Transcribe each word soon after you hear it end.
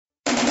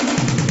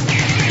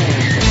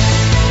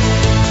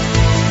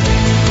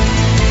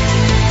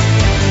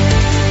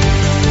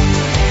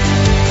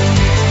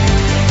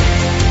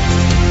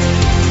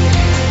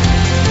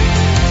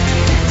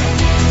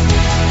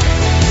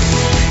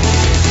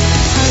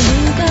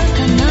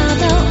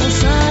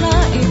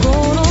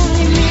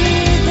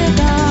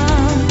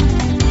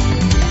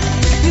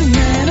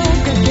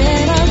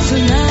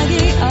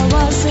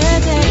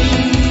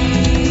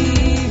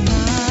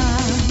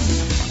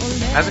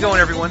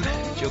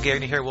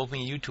Gagnon here,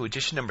 welcoming you to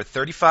edition number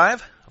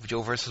 35 of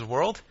Joe vs.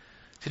 World.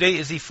 Today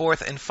is the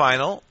fourth and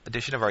final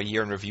edition of our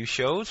year in review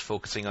shows,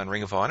 focusing on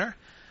Ring of Honor.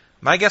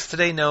 My guests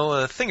today know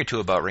a thing or two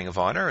about Ring of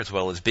Honor, as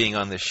well as being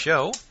on this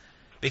show.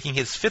 Making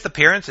his fifth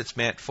appearance, it's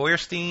Matt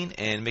Feuerstein,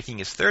 and making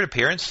his third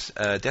appearance,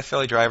 Death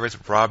Valley Drivers,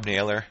 Rob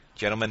Naylor.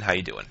 Gentlemen, how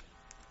you doing?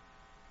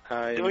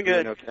 Doing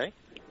good. Okay.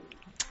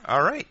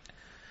 All right.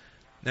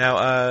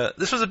 Now,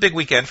 this was a big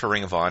weekend for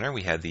Ring of Honor.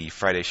 We had the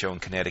Friday show in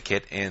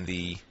Connecticut and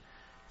the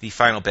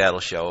Final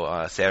Battle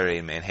show Saturday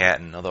in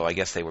Manhattan, although I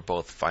guess they were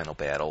both Final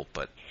Battle.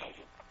 But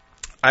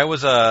I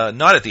was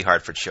not at the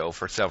Hartford show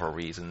for several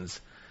reasons.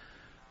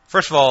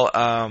 First of all,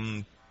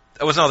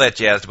 I wasn't all that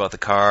jazzed about the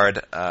card.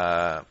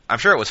 I'm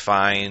sure it was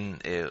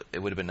fine.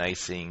 It would have been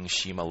nice seeing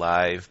Shima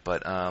live,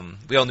 but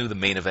we all knew the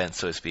main event,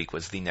 so to speak,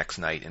 was the next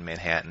night in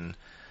Manhattan.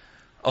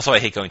 Also, I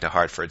hate going to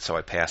Hartford, so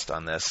I passed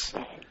on this.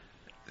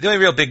 The only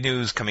real big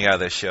news coming out of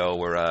this show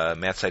were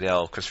Matt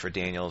Sydal, Christopher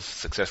Daniels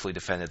successfully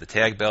defended the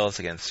tag belts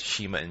against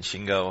Shima and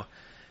Shingo,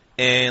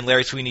 and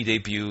Larry Sweeney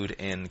debuted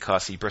and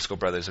cost the Briscoe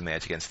brothers a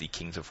match against the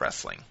Kings of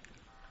Wrestling.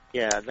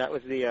 Yeah, that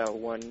was the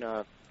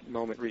one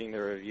moment reading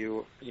the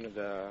review,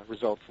 the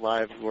results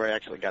live, where I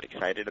actually got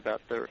excited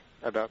about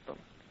them.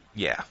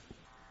 Yeah.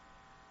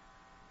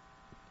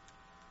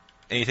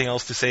 Anything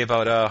else to say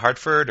about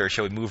Hartford, or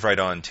shall we move right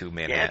on to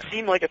Manhattan? Yeah, it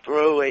seemed like a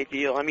throwaway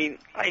deal. I mean,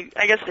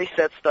 I guess they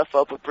set stuff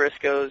up with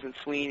Briscoes and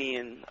Sweeney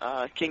and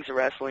Kings of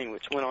Wrestling,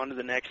 which went on to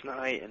the next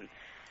night. And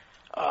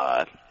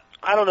I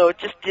don't know, it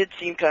just did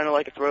seem kind of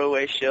like a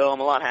throwaway show. I'm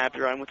a lot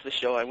happier I went to the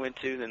show I went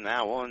to than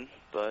that one.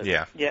 But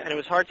yeah, and it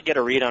was hard to get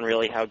a read on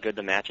really how good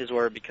the matches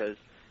were, because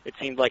it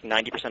seemed like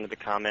 90% of the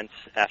comments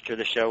after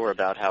the show were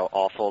about how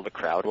awful the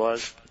crowd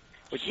was.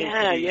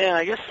 Yeah,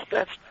 I guess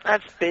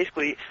that's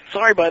basically.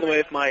 Sorry, by the way,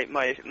 if my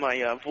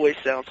voice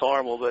sounds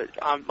horrible,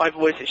 but my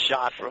voice is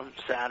shot from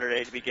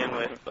Saturday to begin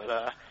with.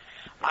 But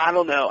I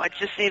don't know. It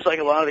just seems like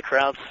a lot of the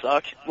crowds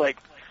suck. Like,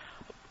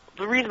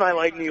 the reason I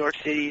like New York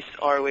City's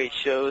ROH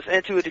shows,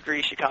 and to a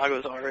degree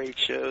Chicago's ROH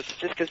shows, is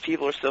just because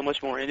people are so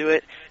much more into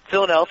it.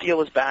 Philadelphia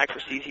was back for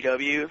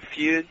CCW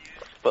feud,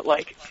 but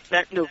like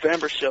that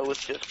November show was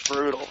just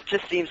brutal. It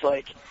just seems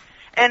like.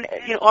 And,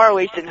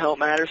 ROH didn't help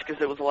matters because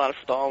there was a lot of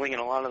stalling in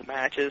a lot of the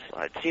matches.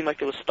 It seemed like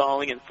there was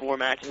stalling in 4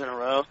 matches in a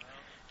row.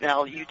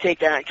 Now, you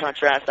take that and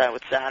contrast that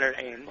with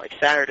Saturday, and like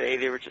Saturday,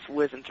 they were just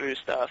whizzing through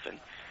stuff, and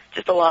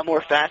just a lot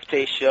more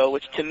fast-paced show,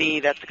 which to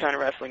me, that's the kind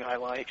of wrestling I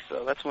like,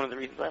 so that's one of the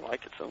reasons I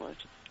liked it so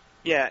much.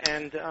 Yeah,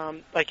 and,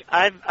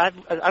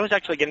 I was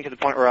actually getting to the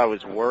point where I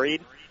was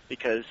worried,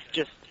 because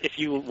just if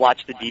you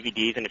watch the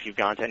DVDs and if you've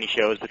gone to any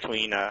shows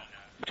between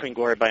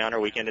Glory by Honor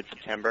weekend in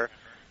September,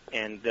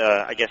 and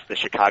I guess the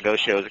Chicago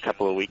shows a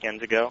couple of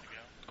weekends ago,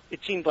 it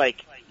seemed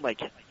like a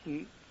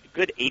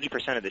good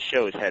 80% of the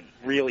shows had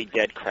really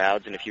dead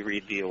crowds, and if you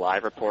read the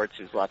live reports,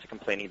 there's lots of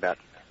complaining about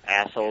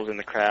assholes in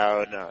the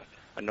crowd,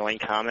 annoying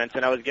comments,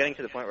 and I was getting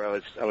to the point where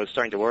I was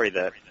starting to worry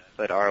that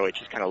ROH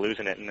is kind of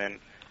losing it, and then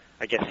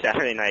I guess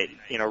Saturday night,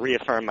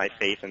 reaffirmed my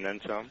faith and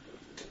then some.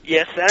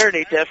 Yeah,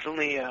 Saturday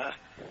definitely,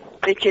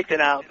 they kicked it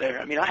out there.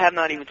 I mean, I have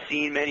not even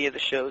seen many of the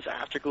shows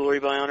after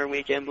Glory by Honor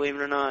weekend, believe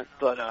it or not,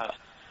 but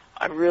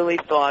I really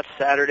thought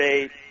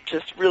Saturday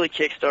just really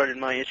kick-started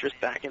my interest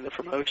back in the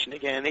promotion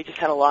again. They just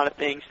had a lot of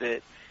things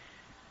that,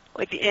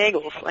 like the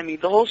angles. I mean,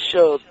 the whole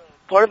show,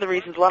 part of the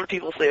reasons a lot of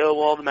people say, oh,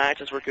 well, all the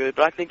matches were good,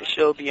 but I think the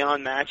show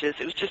beyond matches,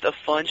 it was just a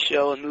fun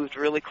show and moved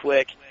really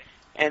quick,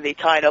 and they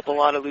tied up a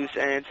lot of loose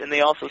ends, and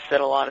they also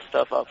set a lot of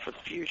stuff up for the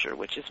future,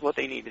 which is what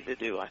they needed to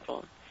do, I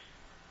thought.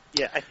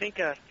 Yeah, I think,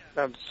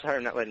 I'm sorry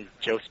I'm not letting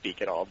Joe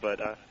speak at all, but,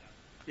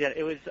 yeah,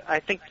 it was, I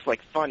think,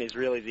 like, fun is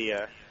really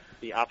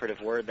the operative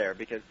word there,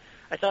 because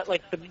I thought,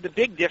 like, the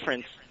big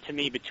difference to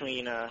me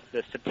between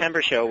the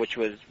September show, which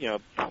was,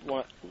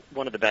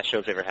 one of the best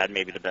shows they ever had,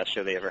 maybe the best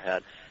show they ever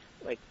had,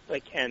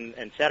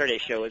 and Saturday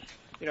show was,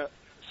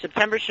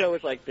 September show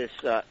was like this,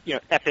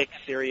 epic,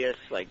 serious,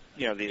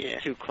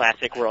 these 2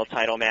 classic world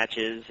title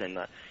matches, and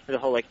the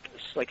whole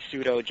like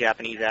pseudo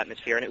Japanese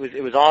atmosphere, and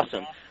it was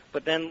awesome.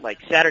 But then, like,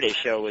 Saturday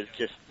show was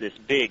just this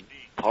big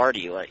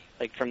party, like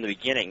from the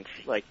beginning.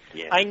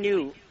 I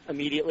knew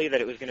immediately that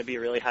it was going to be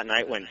a really hot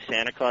night when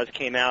Santa Claus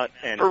came out.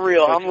 And for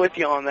real, I'm with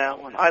you on that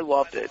one. I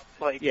loved it.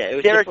 It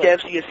was Derek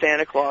Dempsey as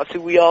Santa Claus,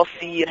 who we all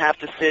see and have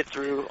to sit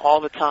through all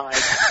the time.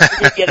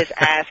 He did get his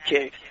ass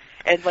kicked.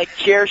 And,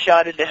 chair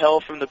shot into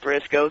hell from the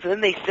Briscoes. And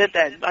then they sent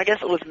that, I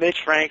guess it was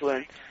Mitch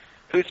Franklin,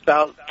 who's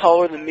about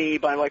taller than me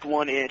by,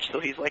 1 inch, so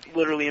he's,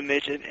 literally a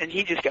midget. And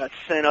he just got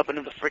sent up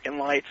into the freaking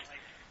lights.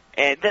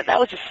 And that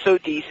was just so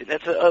decent.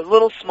 That's a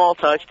little small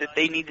touch that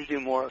they need to do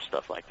more of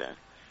stuff like that.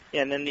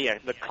 Yeah, and then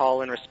the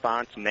call and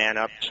response, man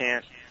up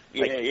chant.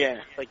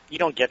 Yeah. You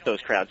don't get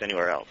those crowds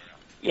anywhere else.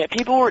 Yeah,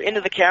 people were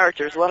into the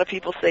characters. A lot of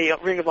people say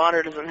Ring of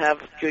Honor doesn't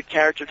have good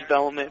character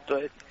development,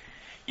 but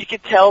you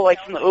could tell,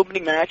 from the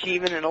opening match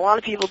even, and a lot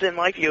of people didn't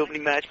like the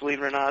opening match,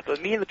 believe it or not,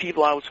 but me and the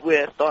people I was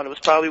with thought it was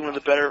probably one of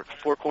the better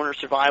four-corner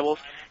survivals,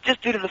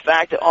 just due to the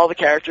fact that all the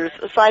characters,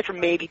 aside from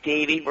maybe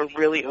Davey, were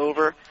really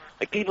over.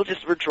 People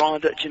just were drawn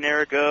to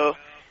Generico,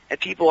 and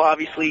people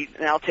obviously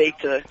now take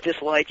to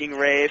disliking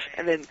Rave.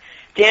 And then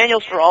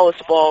Daniels, for all his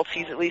faults,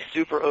 he's at least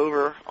super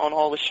over on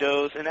all the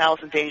shows, and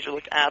Allison Danger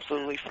looked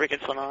absolutely freaking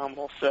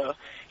phenomenal. So,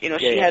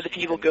 she had the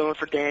people going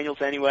for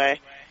Daniels anyway.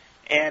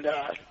 And,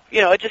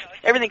 it just,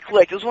 everything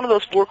clicked. It was one of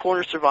those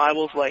four-corner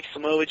survivals like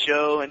Samoa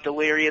Joe and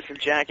Delirious and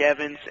Jack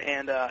Evans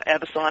and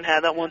Ebison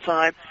had that one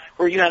time,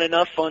 where you had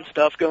enough fun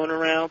stuff going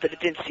around that it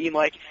didn't seem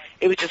like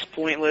it was just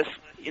pointless.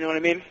 You know what I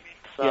mean?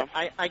 So.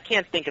 Yeah, I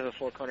can't think of a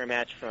four-corner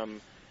match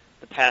from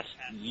the past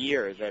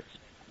year that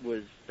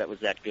was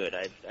that good.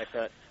 I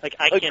thought, I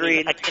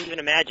can't even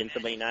imagine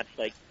somebody not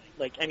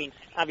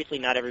obviously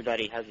not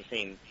everybody has the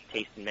same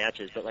taste in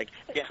matches, but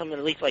someone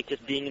at least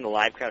just being in the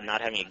live crowd,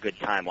 not having a good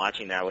time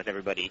watching that with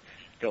everybody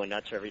going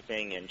nuts for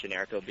everything, and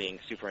Generico being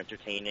super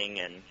entertaining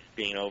and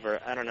being over.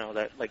 I don't know,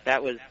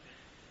 that was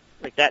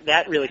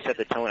that really set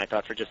the tone, I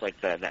thought, for just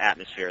the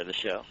atmosphere of the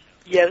show.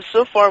 Yeah,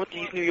 so far with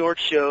these New York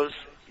shows,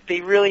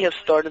 they really have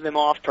started them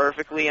off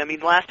perfectly. I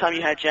mean, last time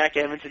you had Jack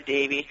Evans and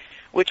Davey,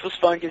 which was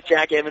fun because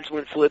Jack Evans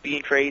went flippy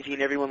and crazy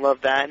and everyone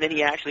loved that, and then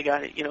he actually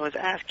got his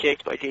ass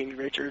kicked by Davey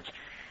Richards.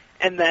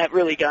 And that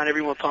really got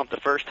everyone pumped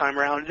the first time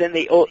around. Then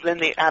they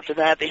after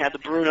that they had the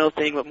Bruno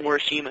thing with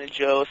Morishima and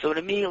Joe, so it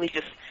immediately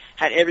just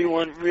had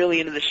everyone really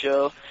into the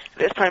show.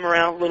 This time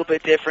around, a little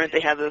bit different. They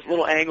had this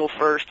little angle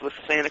first with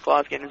Santa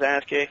Claus getting his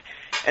ass kicked,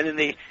 and then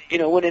they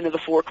went into the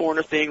four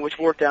corner thing, which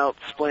worked out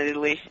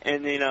splendidly.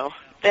 And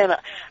then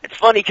it's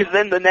funny because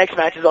then the next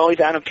match is always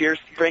Adam Pearce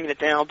bringing it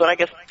down, but I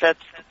guess that's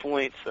the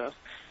point. So.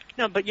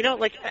 No, but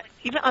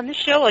even on this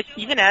show,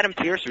 even Adam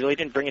Pearce really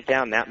didn't bring it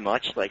down that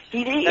much.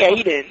 He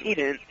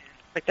didn't.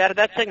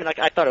 That segment,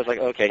 I thought it was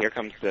okay, here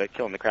comes the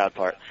killing the crowd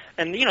part.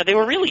 And, they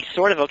were really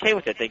sort of okay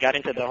with it. They got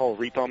into the whole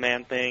Repo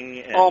Man thing.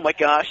 And oh, my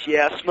gosh,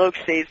 yeah. Smoke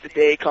saves the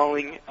day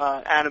calling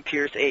Adam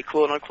Pearce a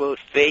quote-unquote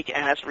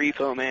fake-ass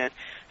Repo Man.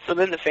 So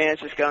then the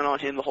fans just got on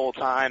him the whole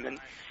time. And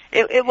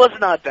it was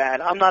not bad.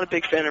 I'm not a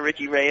big fan of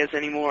Ricky Reyes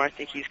anymore. I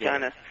think he's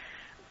kind of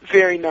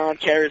very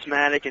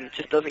non-charismatic and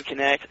just doesn't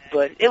connect.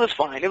 But it was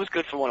fine. It was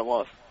good for what it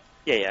was.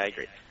 Yeah, I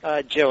agree.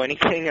 Joe,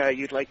 anything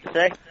you'd like to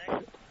say?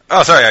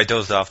 Oh, sorry, I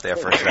dozed off there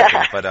for a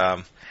second, but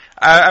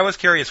I was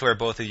curious where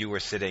both of you were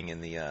sitting in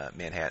the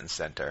Manhattan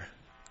Center.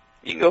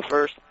 You can go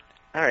first.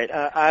 All right,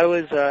 I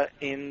was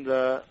in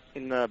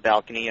the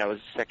balcony. I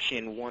was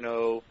section 10.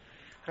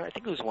 I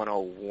think it was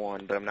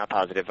 101, but I'm not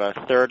positive.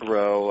 Third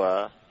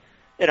row.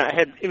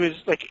 It was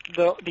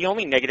the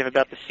only negative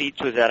about the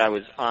seats was that I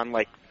was on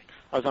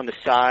the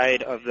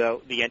side of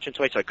the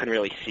entranceway, so I couldn't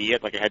really see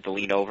it. I had to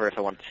lean over if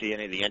I wanted to see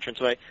any of the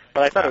entranceway.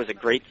 But I thought it was a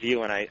great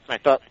view, and I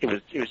thought it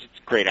was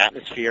great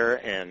atmosphere,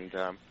 and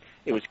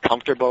it was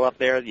comfortable up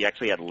there. You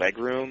actually had leg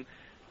room,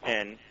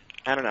 and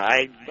I don't know.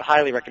 I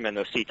highly recommend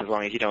those seats as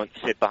long as you don't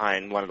sit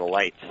behind one of the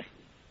lights.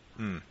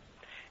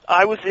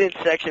 I was in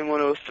section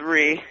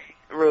 103,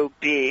 row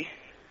B,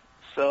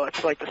 so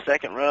it's the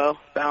second row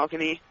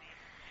balcony,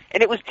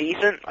 and it was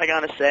decent, I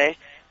gotta say,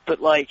 but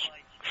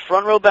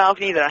front row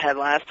balcony that I had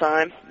last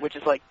time, which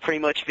is pretty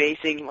much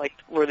facing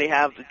where they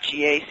have the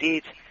GA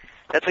seats,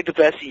 that's the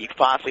best seat you could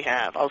possibly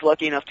have. I was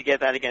lucky enough to get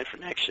that again for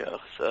next show.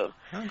 So.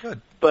 Oh,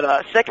 good.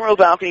 But second row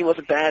balcony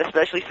wasn't bad,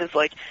 especially since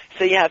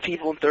say you have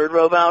people in third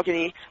row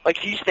balcony,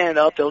 if you stand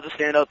up, they'll just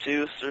stand up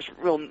too. So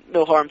there's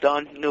no harm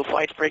done, no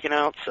fights breaking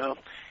out. So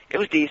it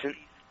was decent.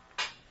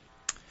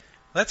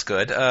 That's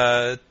good.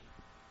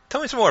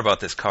 Tell me some more about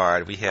this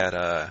card. We had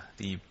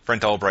the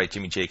Brent Albright,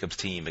 Jimmy Jacobs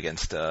team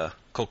against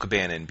Colt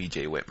Cabana and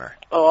B.J. Whitmer.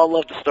 Oh, I'll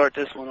love to start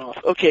this one off.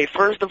 Okay,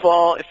 first of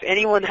all, if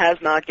anyone has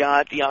not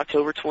got the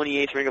October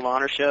 28th Ring of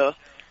Honor show,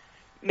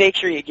 make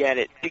sure you get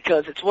it,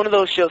 because it's one of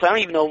those shows, I don't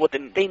even know what they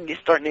need to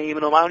start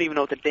naming them. I don't even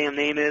know what the damn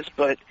name is,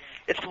 but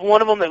it's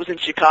one of them that was in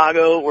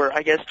Chicago where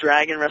I guess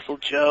Dragon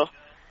wrestled Joe.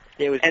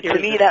 And to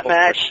me, that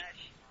match,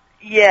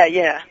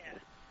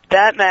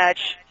 that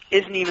match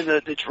isn't even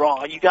the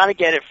draw. You got to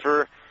get it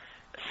for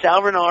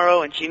Sal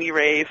Rinauro and Jimmy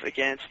Rave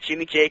against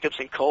Jimmy Jacobs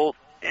and Colt,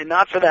 and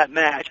not for that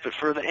match, but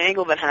for the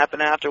angle that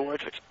happened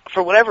afterwards, which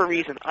for whatever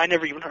reason I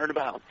never even heard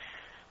about.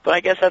 But I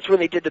guess that's where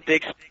they did the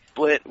big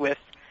split with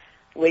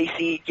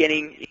Lacey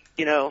getting,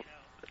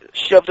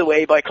 shoved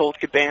away by Colt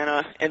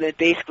Cabana, and then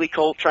basically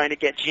Colt trying to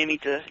get Jimmy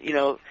to,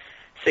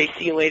 say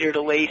see you later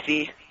to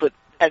Lacey. But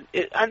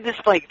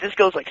this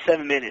goes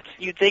 7 minutes.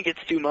 You'd think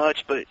it's too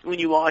much, but when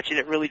you watch it,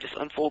 it really just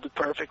unfolded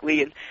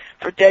perfectly. And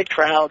for dead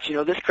crowds,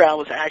 this crowd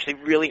was actually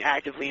really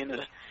actively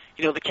into,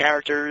 the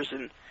characters,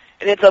 and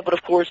it ends up with,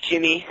 of course,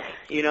 Jimmy,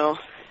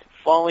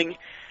 falling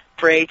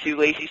prey to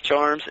Lacey's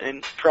charms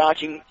and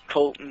crotching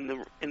Colt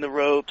in the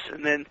ropes,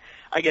 and then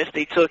I guess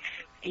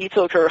he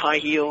took her high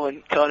heel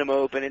and cut him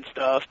open and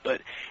stuff,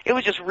 but it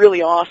was just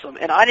really awesome.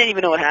 And I didn't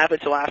even know what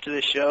happened until after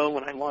the show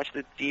when I watched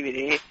the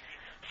DVD.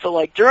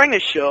 So, during the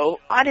show,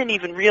 I didn't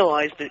even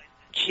realize that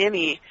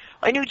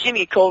I knew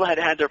Jimmy and Colt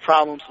had their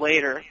problems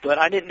later, but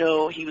I didn't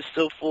know he was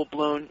so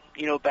full-blown,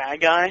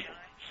 bad guy.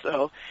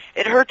 So,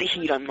 it hurt the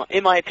heat,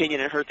 in my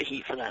opinion, it hurt the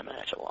heat for that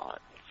match a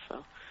lot.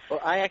 So.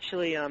 Well, I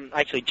actually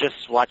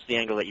just watched the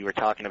angle that you were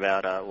talking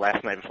about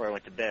last night before I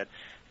went to bed,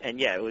 and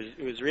yeah, it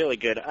was really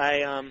good.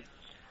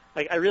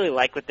 like I really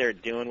like what they're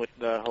doing with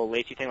the whole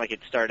Lacey thing. Like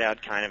it started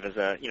out kind of as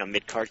a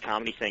mid-card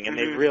comedy thing, and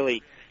they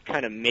really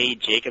kind of made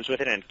Jacobs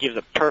with it, and it gives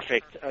a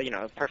perfect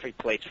perfect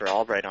place for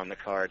Albright on the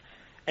card.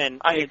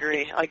 And I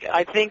agree.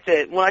 I think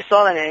that when I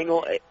saw that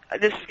angle,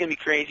 this is going to be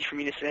crazy for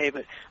me to say,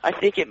 but I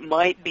think it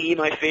might be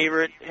my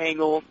favorite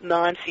angle,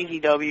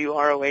 non-CZW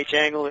ROH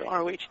angle,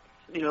 ROH,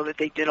 that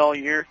they did all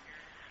year,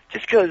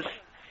 just because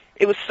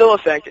it was so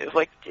effective.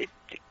 Like,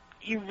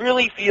 you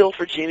really feel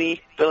for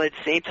Jimmy, but at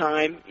the same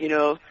time,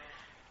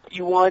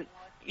 you want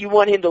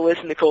him to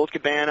listen to Colt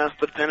Cabana,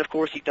 but then of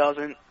course he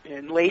doesn't,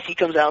 and Lacey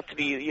comes out to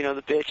be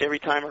the bitch every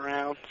time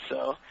around,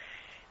 so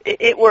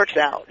it works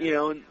out.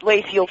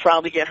 Lacey will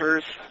probably get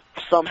hers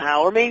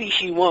somehow, or maybe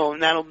she won't,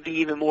 and that'll be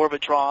even more of a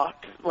draw.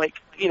 Like,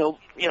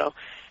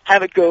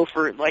 have it go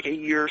for like a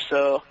year or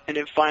so, and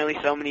then finally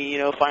somebody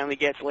finally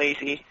gets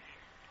Lacey,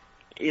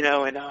 and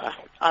I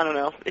don't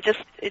know.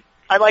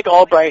 I like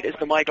Albright as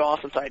the Mike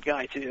Awesome type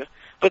guy too.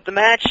 But the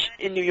match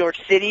in New York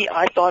City,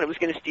 I thought it was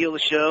going to steal the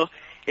show.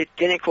 It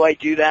didn't quite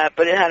do that,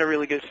 but it had a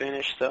really good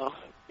finish, so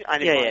I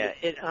didn't mind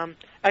it.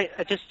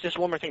 I just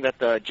one more thing about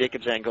the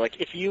Jacobs angle. Like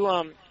if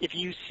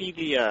you see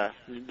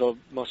the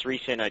most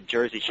recent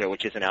Jersey show,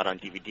 which isn't out on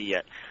DVD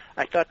yet,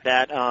 I thought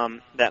that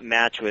that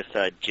match with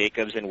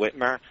Jacobs and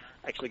Whitmer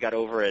actually got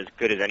over as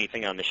good as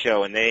anything on the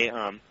show, and they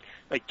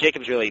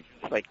Jacobs really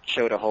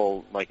showed a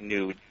whole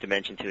new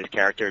dimension to his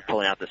character,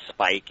 pulling out the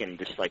spike and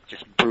just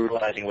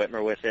brutalizing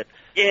Whitmer with it.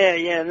 Yeah,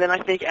 and then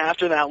I think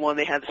after that one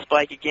they had the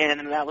spike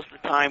again, and that was the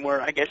time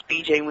where I guess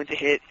BJ went to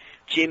hit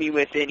Jimmy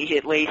with it, and he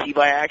hit Lacey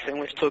by accident,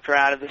 which took her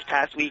out of this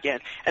past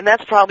weekend. And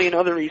that's probably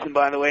another reason,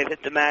 by the way,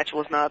 that the match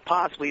was not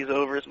possibly as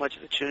over as much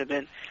as it should have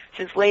been.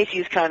 Since Lacey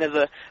is kind of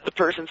the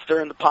person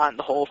stirring the pot in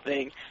the whole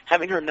thing,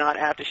 having her not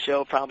at the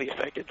show probably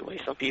affected the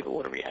way some people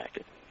would have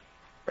reacted.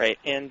 Right,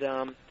 and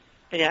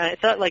yeah, I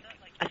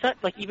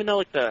thought even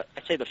though I'd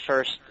say the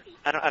first,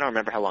 I don't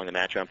remember how long the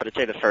match went, but I'd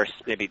say the first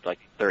maybe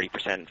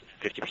 30%,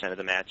 50% of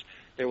the match,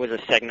 there was a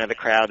segment of the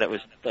crowd that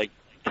was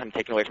kind of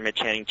taken away from it,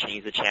 chanting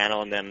 "change the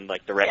channel," and then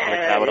the rest of the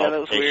crowd would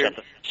all say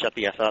shut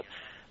the F up.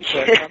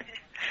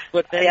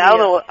 But then I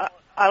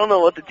don't know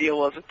what the deal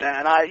was with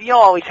that. You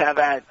always have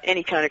that,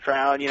 any kind of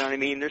crowd, you know what I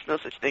mean? There's no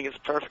such thing as a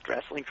perfect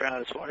wrestling crowd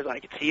as far as I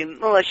can see,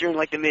 unless you're in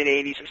the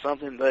mid-'80s or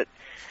something, but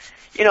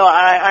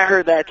I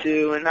heard that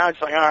too, and I was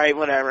like, all right,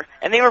 whatever.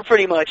 And they were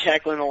pretty much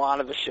heckling a lot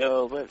of the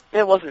show, but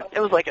it wasn't.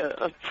 It was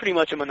a pretty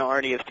much a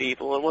minority of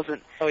people. It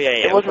wasn't. Oh yeah.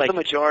 It wasn't the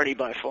majority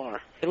by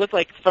far. It looked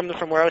like from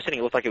where I was sitting,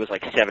 it looked like it was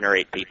 7 or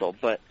 8 people.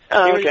 But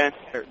okay.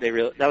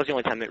 That was the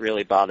only time that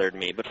really bothered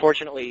me. But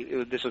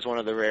fortunately, this was one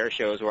of the rare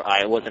shows where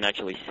I wasn't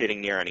actually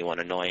sitting near anyone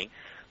annoying.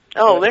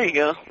 Oh, there you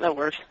go. That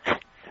works.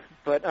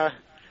 But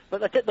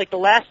the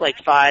last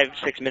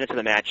 5-6 minutes of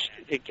the match,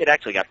 it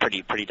actually got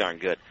pretty darn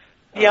good.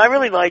 Yeah, I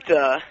really liked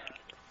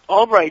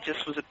Albright.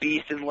 Just was a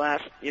beast in the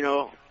last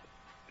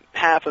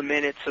half a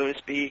minute, so to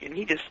speak, and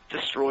he just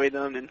destroyed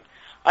them. And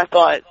I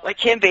thought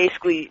him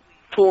basically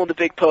pulling the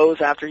big pose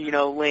after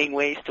laying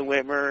waste to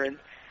Whitmer and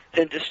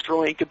then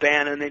destroying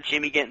Cabana and then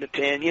Jimmy getting the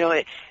pin.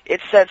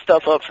 It sets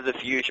stuff up for the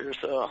future.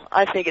 So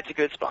I think it's a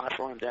good spot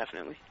for him,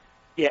 definitely.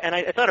 Yeah, and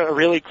I thought a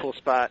really cool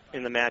spot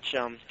in the match,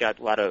 got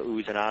a lot of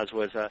oohs and ahs,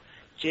 was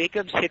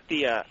Jacobs hit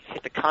the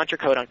contra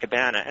code on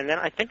Cabana, and then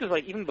I think it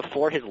was even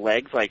before his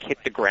legs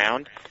hit the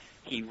ground,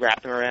 he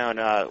wrapped him around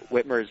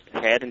Whitmer's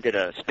head and did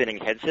a spinning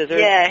head scissors.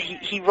 Yeah,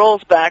 he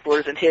rolls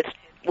backwards and hits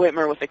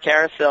Whitmer with a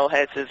carousel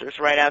head scissors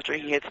right after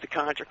he hits the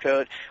contra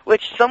code,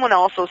 which someone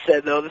also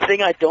said, though, the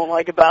thing I don't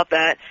like about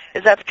that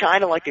is that's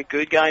kind of like a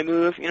good guy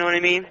move, you know what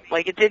I mean?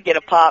 It did get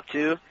a pop,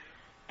 too.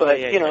 But,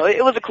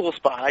 it was a cool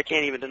spot. I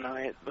can't even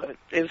deny it. But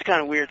it was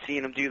kind of weird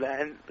seeing him do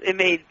that. And it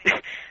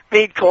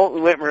made Colt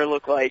and Whitmer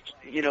look like,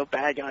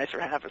 bad guys for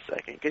half a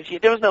second. Because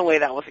there was no way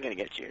that wasn't going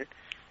to get cheered.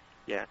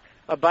 Yeah.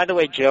 By the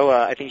way, Joe,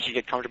 I think you should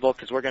get comfortable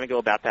because we're going to go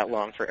about that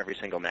long for every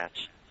single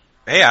match.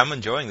 Hey, I'm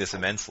enjoying this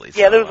immensely.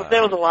 Yeah, there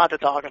was a lot to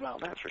talk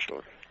about, that's for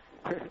sure.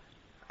 All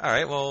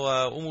right,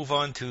 well, we'll move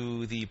on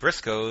to the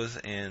Briscoes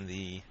and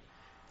the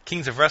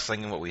Kings of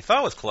Wrestling and what we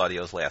thought was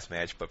Claudio's last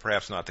match, but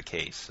perhaps not the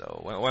case. So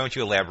why don't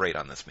you elaborate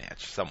on this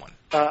match, someone?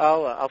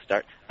 I'll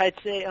start. I'd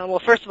say, well,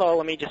 first of all,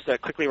 let me just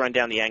quickly run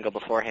down the angle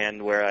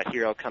beforehand where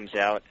Hero comes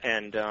out,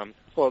 and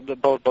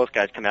both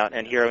guys come out,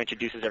 and Hero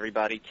introduces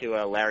everybody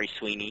to Larry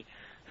Sweeney,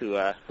 who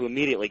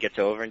immediately gets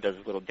over and does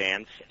a little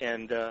dance,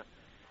 and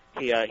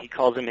he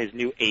calls him his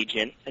new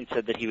agent and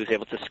said that he was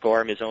able to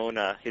score him his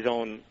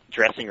own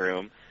dressing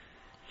room.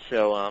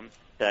 So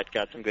that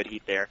got some good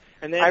heat there.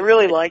 And then I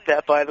really like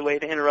that, by the way,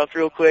 to interrupt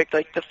real quick.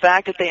 The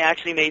fact that they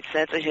actually made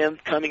sense of him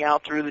coming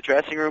out through the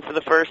dressing room for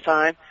the first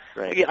time.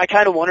 Right. I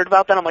kind of wondered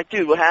about that. I'm like,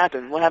 dude, what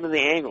happened? What happened to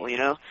the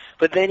angle,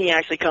 But then he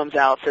actually comes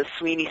out, says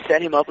Sweeney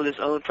set him up with his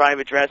own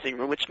private dressing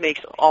room, which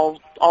makes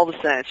all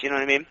the sense, you know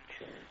what I mean?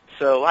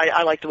 So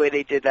I like the way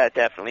they did that,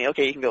 definitely.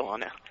 Okay, you can go on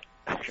now.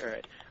 All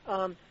right.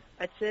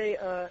 I'd say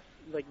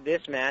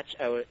this match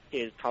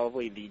is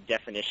probably the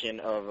definition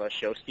of a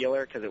show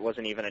stealer because it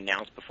wasn't even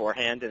announced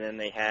beforehand, and then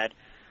they had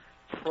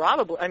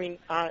probably, I mean,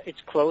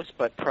 it's close,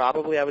 but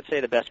probably I would say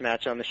the best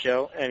match on the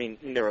show. I mean,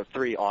 there were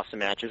 3 awesome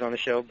matches on the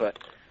show, but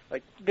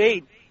like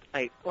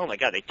oh my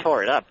god, they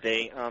tore it up.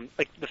 They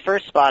like the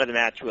first spot of the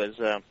match was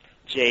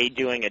Jay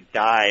doing a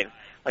dive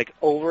like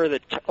over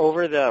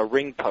the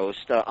ring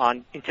post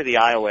on into the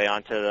aisleway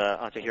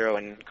onto Hero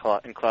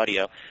and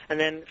Claudio, and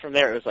then from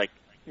there it was like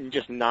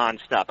just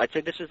nonstop. I'd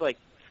say this is like,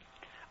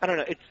 I don't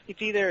know,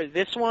 it's either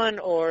this one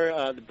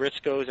or the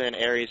Briscoes and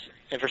Aries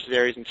versus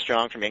Aries and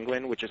Strong from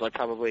England, which is like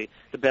probably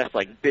the best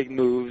like big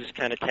moves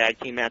kind of tag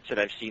team match that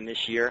I've seen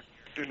this year.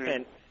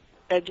 Mm-hmm.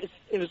 And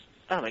it was,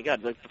 oh my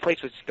god, like the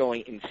place was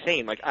going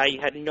insane. Like I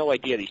had no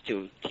idea these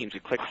 2 teams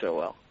would click so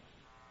well.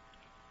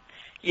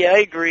 Yeah, I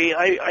agree.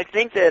 I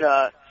think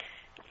that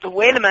the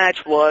way the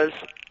match was,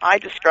 I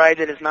described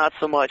it as not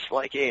so much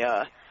like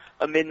a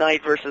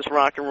Midnight versus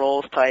Rock and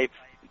Rolls type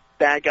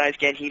bad guys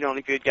getting heat on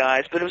the good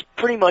guys, but it was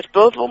pretty much,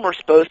 both of them were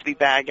supposed to be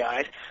bad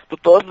guys,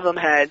 but both of them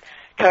had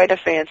kind of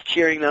fans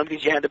cheering them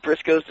because you had the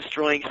Briscoes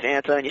destroying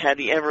Santa and you had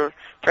the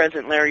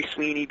ever-present Larry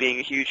Sweeney being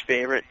a huge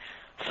favorite.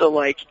 So,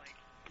 like,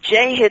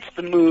 Jay hits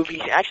the move, he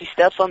actually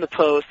steps on the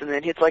post and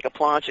then hits like a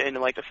plancha into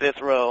like the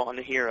 5th row on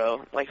the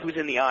Hero, like who's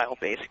in the aisle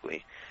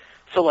basically.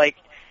 So, like,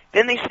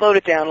 then they slowed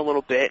it down a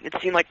little bit, and it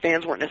seemed like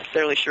fans weren't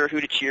necessarily sure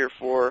who to cheer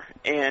for,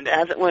 and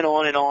as it went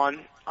on and on,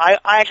 I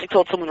actually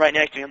told someone right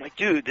next to me, I'm like,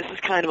 dude, this is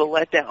kind of a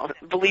letdown.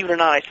 Believe it or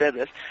not, I said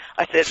this.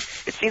 I said,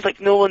 it seems like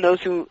no one knows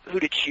who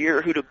to cheer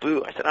or who to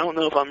boo. I said, I don't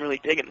know if I'm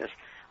really digging this.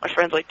 My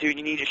friend's like, dude,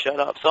 you need to shut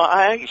up. So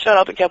I shut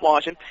up and kept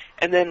watching,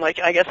 and then, like,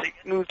 I guess it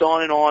moved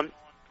on and on.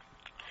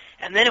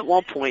 And then at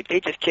one point, they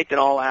just kicked it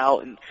all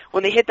out, and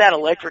when they hit that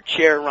electric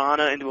chair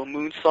Rana into a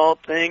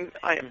moonsault thing,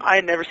 I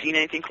had never seen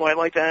anything quite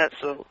like that,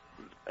 so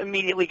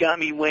immediately got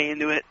me way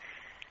into it.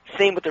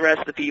 Same with the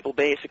rest of the people,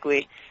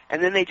 basically.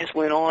 And then they just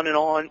went on,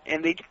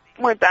 and they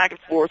went back and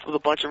forth with a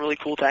bunch of really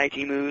cool tag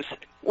team moves,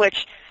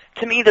 which,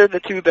 to me, they're the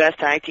 2 best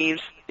tag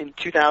teams in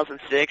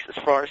 2006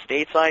 as far as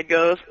stateside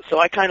goes. So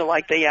I kind of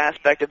like the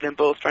aspect of them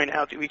both trying to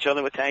outdo each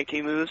other with tag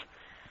team moves.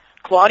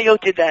 Claudio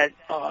did that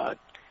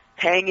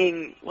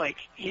hanging, like,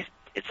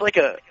 it's like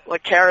a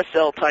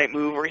carousel type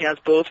move where he has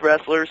both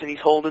wrestlers and he's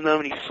holding them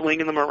and he's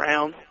swinging them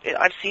around.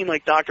 I've seen,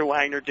 like, Dr.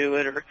 Wagner do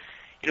it, or,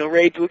 you know,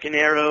 Ray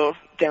Bucanero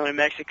down in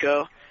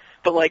Mexico.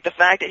 But, like, the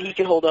fact that he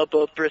could hold up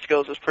both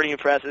Briscoes was pretty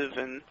impressive,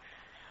 and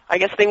I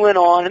guess they went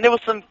on, and there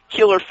was some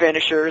killer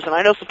finishers, and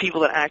I know some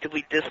people that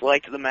actively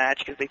disliked the match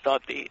because they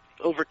thought they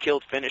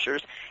overkilled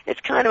finishers.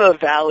 It's kind of a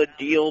valid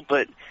deal,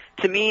 but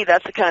to me,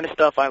 that's the kind of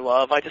stuff I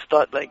love. I just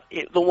thought, like,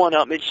 the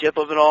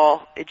one-upmanship of it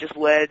all, it just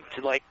led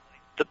to, like,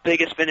 the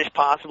biggest finish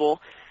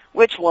possible,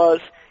 which was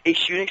a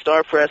shooting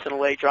star press and a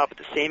leg drop at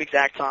the same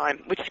exact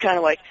time, which is kind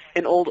of like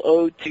an old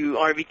ode to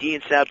RVD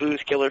and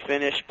Sabu's killer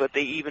finish, but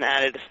they even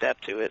added a step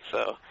to it,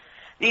 so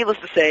needless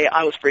to say,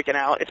 I was freaking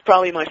out. It's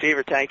probably my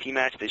favorite tag team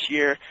match this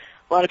year.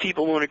 A lot of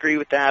people won't agree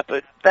with that,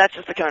 but that's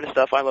just the kind of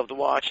stuff I love to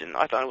watch, and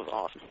I thought it was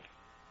awesome.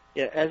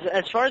 Yeah,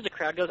 as far as the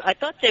crowd goes, I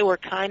thought they were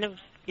kind of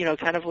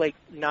like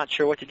not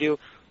sure what to do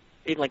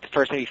in like the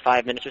first maybe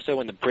 5 minutes or so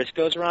when the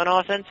Briscoes were on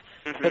offense.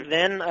 Mm-hmm. But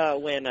then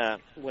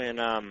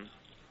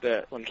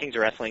when Kings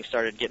of Wrestling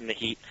started getting the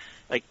heat,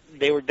 like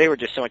they were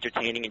just so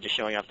entertaining and just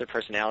showing off their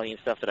personality and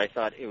stuff that I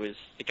thought it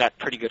got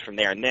pretty good from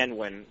there. And then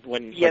when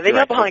they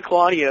got behind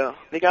Claudio.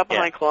 They got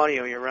behind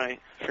Claudio. You're right.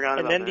 Forgot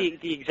about that. And then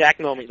the exact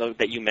moment though,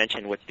 that you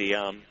mentioned with the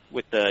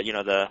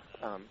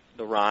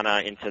Rana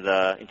into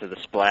the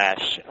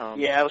splash.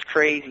 Yeah, it was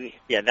crazy.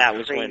 Yeah, that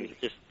was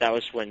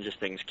when just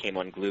things came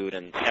unglued,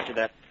 and after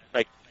that,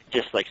 like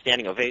just like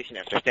standing ovation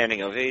after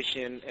standing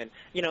ovation, and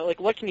you know, like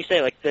what can you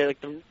say?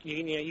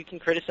 You can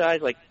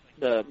criticize like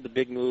the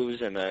big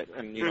moves and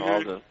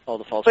all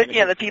the false. But finishes.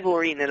 yeah, the people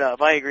were eating it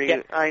up. I agree.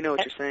 Yeah. I know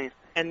what you're saying.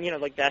 And you know,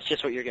 like that's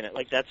just what you're gonna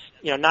like. That's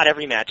not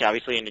every match,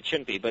 obviously, and it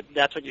shouldn't be. But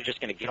that's what you're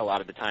just gonna get a lot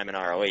of the time in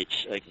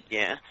ROH. Like,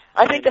 yeah,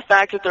 I think the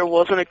fact that there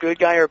wasn't a good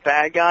guy or a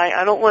bad guy,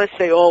 I don't want to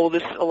say, oh, well,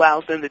 this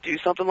allows them to do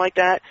something like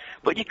that.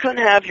 But you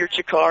couldn't have your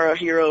Chikara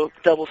Hero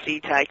Double C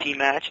tag team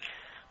match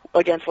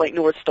against like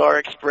North Star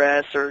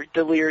Express or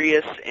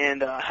Delirious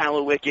and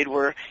Hallow Wicked,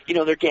 where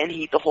they're getting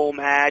heat the whole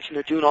match and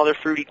they're doing all their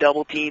fruity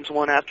double teams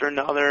one after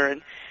another,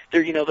 and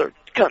they're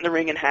cutting the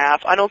ring in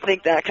half. I don't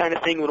think that kind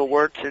of thing would have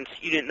worked since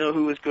you didn't know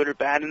who was good or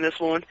bad in this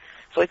one.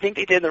 So I think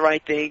they did the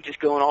right thing, just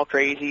going all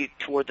crazy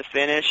toward the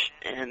finish,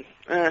 and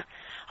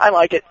I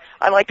like it.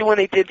 I liked it when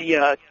they did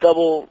the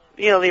double.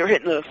 They were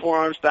hitting the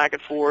forearms back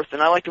and forth,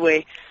 and I like the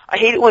way. I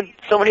hate it when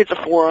someone hits a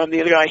forearm,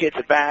 the other guy hits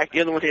it back,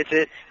 the other one hits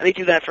it, and they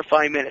do that for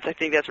 5 minutes. I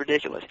think that's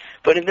ridiculous.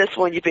 But in this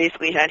one, you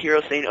basically had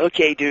Hero saying,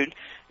 "Okay, dude,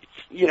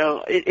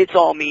 it's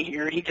all me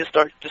here." And he just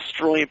started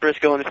destroying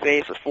Briscoe in the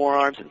face with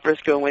forearms, and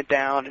Briscoe went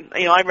down. And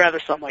I'd rather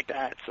something like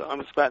that. So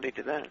I'm just glad they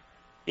did that.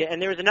 Yeah,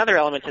 and there was another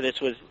element to this.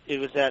 It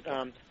was that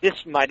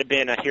this might have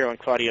been a Hero and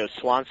Claudio's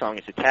swan song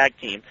as a tag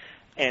team,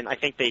 and I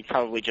think they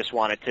probably just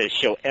wanted to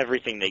show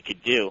everything they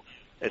could do.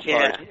 As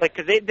far as,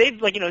 because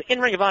they've in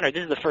Ring of Honor,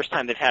 this is the first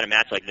time they've had a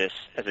match like this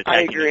as a tag team.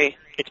 I agree.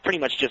 It's pretty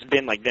much just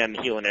been like them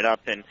healing it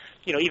up, and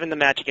even the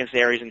match against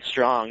Aries and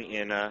Strong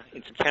in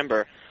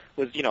September,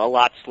 was a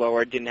lot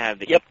slower. Didn't have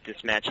the hit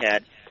this match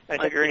had. I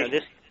think,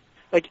 agree.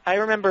 I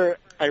remember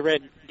I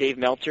read Dave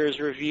Meltzer's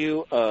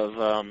review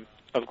of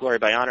Glory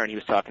by Honor, and he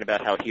was talking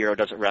about how Hero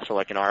doesn't wrestle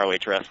like an ROH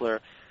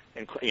wrestler,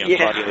 and Claudio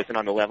isn't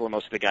on the level of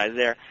most of the guys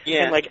there.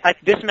 Yeah. And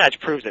this match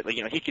proves it.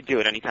 He could do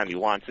it anytime he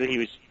wants. He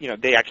was,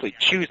 they actually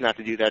choose not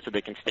to do that so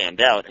they can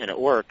stand out, and it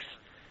works.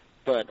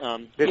 But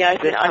this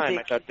time,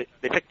 I thought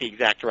they picked the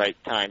exact right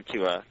time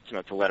to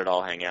let it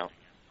all hang out.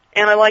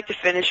 And I like the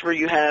finish where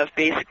you have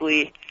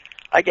basically,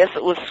 I guess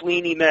it was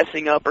Sweeney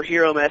messing up or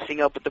Hero messing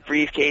up with the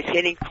briefcase,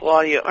 hitting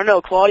Claudio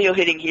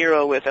hitting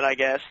Hero with it, I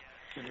guess.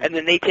 Mm-hmm. And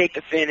then they take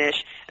the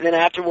finish, and then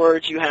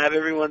afterwards you have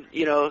everyone,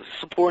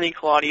 supporting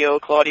Claudio.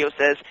 Claudio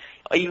says,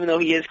 even though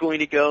he is going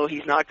to go,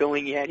 he's not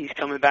going yet. He's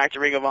coming back to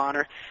Ring of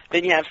Honor.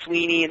 Then you have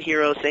Sweeney and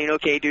Hero saying,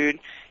 okay, dude,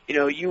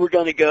 you were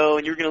going to go,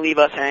 and you're going to leave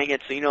us hanging,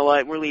 so you know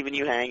what, we're leaving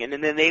you hanging.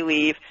 And then they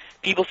leave.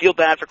 People feel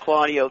bad for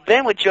Claudio.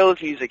 Then when Joe's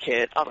music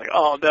hit, I was like,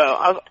 oh,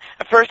 no.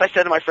 At first I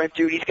said to my friend,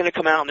 dude, he's going to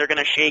come out, and they're going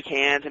to shake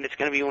hands, and it's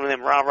going to be one of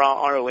them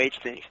rah-rah ROH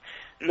things.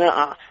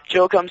 Nuh-uh.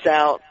 Joe comes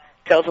out,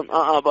 tells him,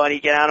 buddy,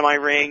 get out of my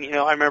ring.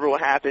 I remember what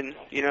happened,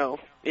 in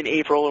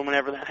April or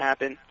whenever that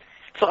happened.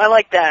 So I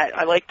like that.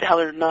 I like how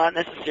they're not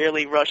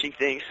necessarily rushing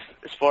things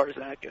as far as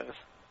that goes.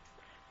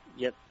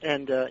 Yep,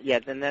 and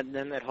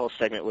then that whole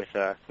segment with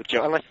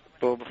Joe. Unless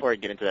before I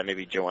get into that,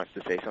 maybe Joe wants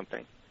to say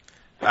something.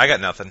 I got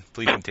nothing.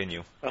 Please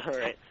continue. All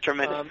right,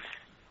 tremendous.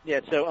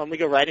 So we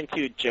go right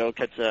into Joe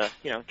cuts a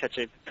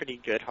pretty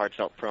good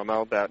heartfelt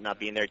promo about not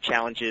being there.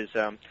 Challenges.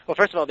 Well,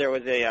 first of all, there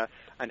was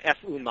an F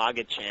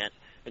Umaga chant,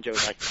 and Joe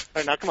was like,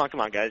 "All right, now come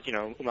on, guys.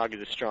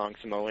 Umaga's a strong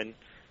Samoan."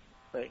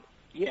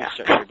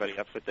 Shut everybody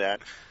up with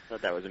that.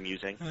 Thought that was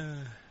amusing.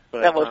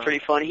 But, that was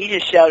pretty funny. He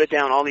just shouted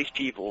down all these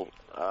people,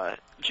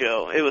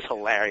 Joe. It was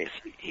hilarious.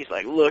 He's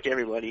like, look,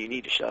 everybody, you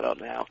need to shut up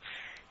now.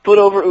 Put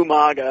over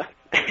Umaga.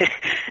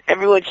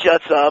 Everyone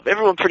shuts up.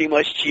 Everyone pretty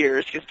much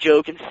cheers because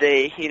Joe can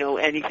say,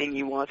 anything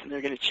he wants, and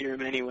they're going to cheer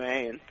him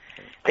anyway. And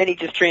then he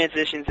just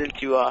transitions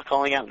into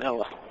calling out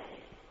Noah.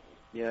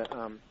 Yeah,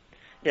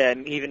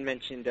 and he even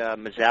mentioned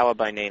Misawa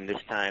by name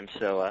this time,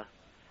 so...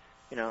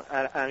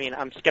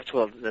 I'm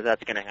skeptical that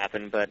that's going to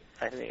happen, but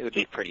I think it would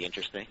be pretty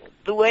interesting.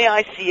 The way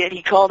I see it,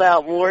 he called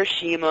out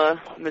Morishima,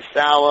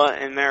 Misawa,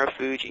 and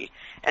Marufuji.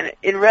 And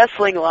in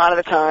wrestling, a lot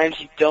of the times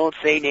you don't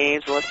say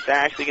names unless it's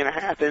actually going to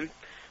happen.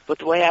 But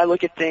the way I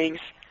look at things,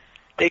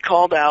 they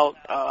called out,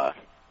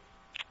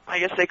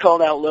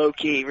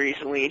 Low-Key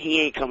recently, and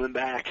he ain't coming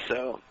back.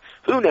 So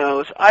who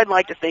knows? I'd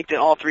like to think that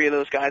all three of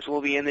those guys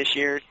will be in this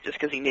year just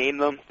because he named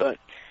them. But,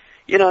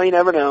 you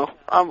never know.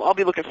 I'll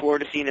be looking forward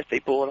to seeing if they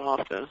pull it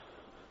off, though.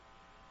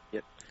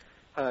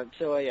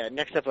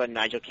 Next up,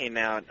 Nigel came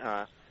out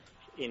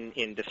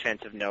in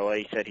defense of Noah.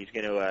 He said he's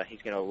going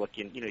to look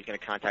in, he's going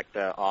to contact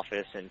the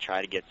office and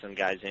try to get some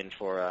guys in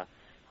for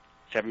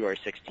February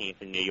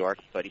 16th in New York.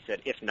 But he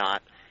said if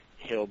not,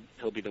 he'll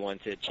be the one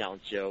to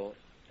challenge Joe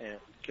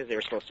because they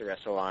were supposed to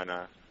wrestle on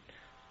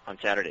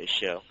Saturday's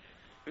show.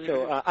 Mm-hmm.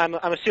 So I'm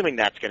assuming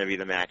that's going to be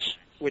the match.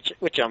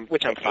 Which I'm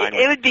fine with.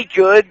 It would be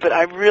good, but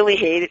I really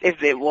hate it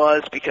if it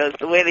was, because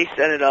the way they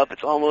set it up,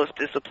 it's almost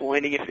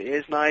disappointing if it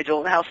is Nigel.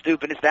 And how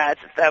stupid is that,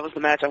 since that was the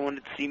match I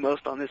wanted to see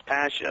most on this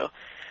past show.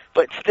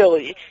 But still,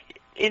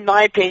 in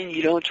my opinion,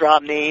 you don't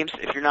drop names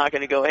if you're not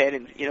going to go ahead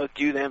and,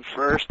 do them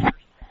first.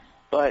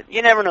 But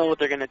you never know what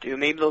they're going to do.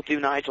 Maybe they'll do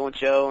Nigel and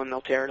Joe, and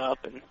they'll tear it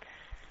up and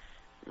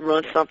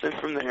run something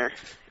from there.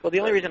 Well,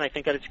 the only reason I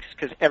think that is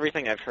because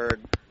everything I've heard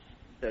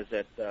says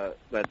that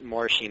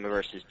Morishima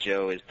versus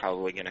Joe is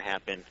probably going to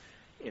happen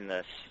in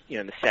the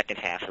the second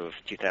half of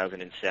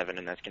 2007,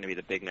 and that's going to be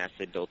the big match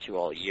they built to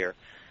all year.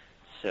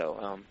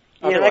 So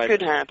that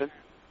could happen.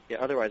 Yeah,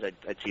 otherwise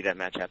I'd see that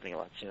match happening a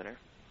lot sooner.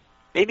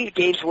 Maybe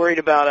Gabe's worried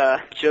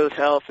about Joe's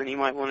health, and he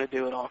might want to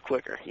do it all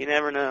quicker. You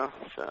never know.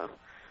 So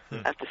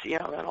have to see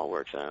how that all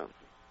works out.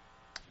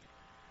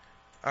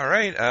 All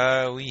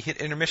right, we hit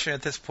intermission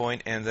at this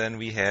point, and then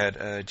we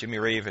had Jimmy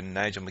Rave and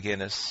Nigel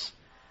McGuinness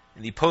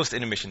in the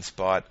post-intermission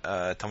spot.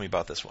 Tell me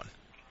about this one.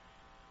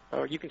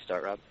 Oh, you can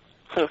start, Rob.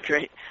 Oh,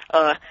 great.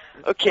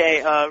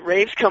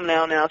 Rave's coming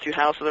out now to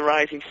House of the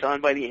Rising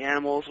Sun by the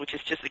Animals, which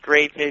is just a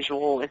great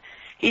visual. And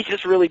he's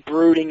just really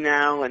brooding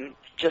now and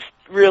just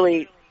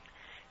really...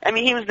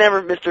 he was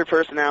never Mr.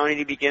 Personality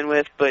to begin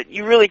with, but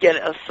you really get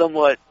a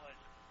somewhat...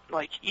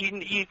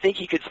 you think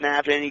he could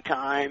snap at any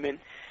time. And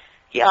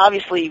he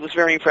obviously was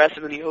very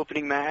impressive in the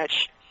opening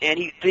match. And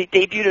they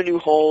debuted a new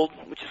hold,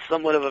 which is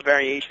somewhat of a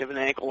variation of an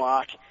ankle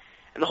lock.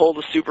 And the hold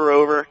was super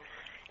over.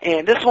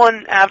 And this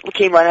one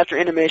came right after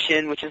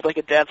intermission, which is like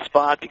a death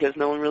spot because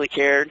no one really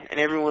cared. And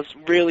everyone was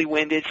really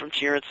winded from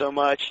cheering so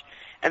much.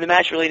 And the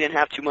match really didn't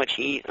have too much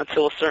heat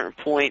until a certain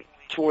point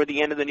toward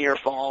the end of the near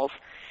falls.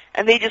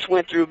 And they just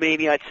went through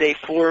maybe, I'd say,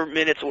 4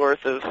 minutes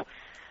worth of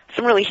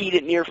some really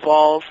heated near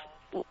falls.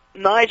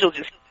 Nigel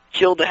just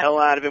killed the hell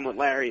out of him with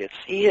lariats.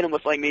 He hit him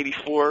with maybe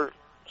 4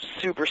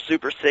 super,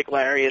 super sick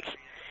lariats.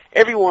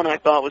 Every one I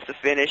thought was the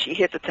finish. He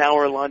hit the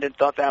Tower of London,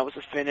 thought that was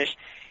the finish.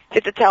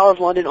 hit the Tower of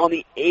London on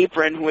the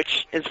apron,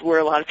 which is where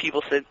a lot of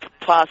people said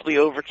possibly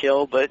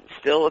overkill, but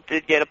still it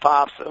did get a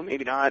pop, so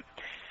maybe not.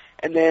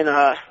 And then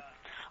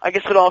I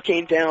guess it all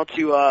came down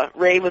to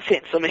Ray was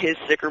hitting some of his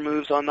sicker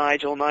moves on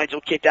Nigel.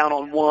 Nigel kicked out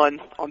on one,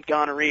 on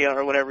gonorrhea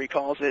or whatever he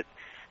calls it.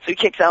 So he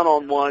kicks out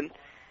on one.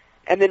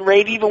 And then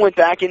Ray even went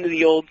back into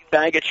the old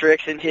bag of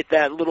tricks and hit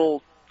that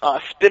little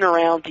spin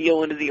around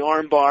deal into the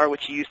arm bar,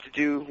 which he used to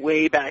do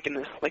way back in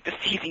the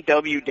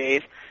CCW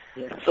days.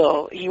 Yeah.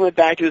 So he went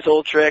back to his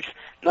old tricks.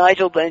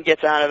 Nigel then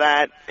gets out of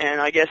that, and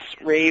I guess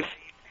Rave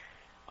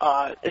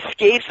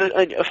escapes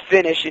a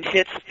finish and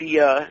hits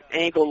the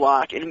ankle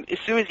lock. And as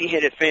soon as he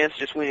hit it, fans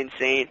just went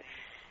insane.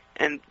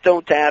 And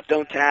don't tap.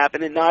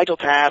 And then Nigel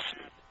taps.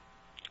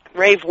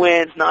 Rave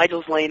wins.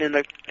 Nigel's laying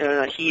in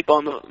a heap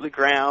on the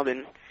ground,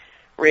 and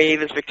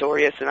Rave is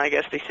victorious. And I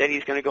guess they said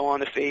he's going to go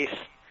on to face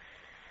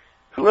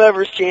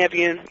whoever's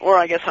champion, or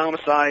I guess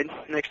Homicide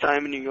next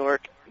time in New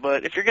York.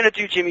 But if you're going to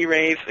do Jimmy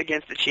Rave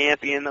against the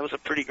champion, that was a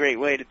pretty great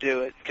way to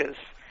do it, because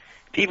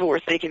people were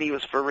thinking he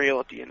was for real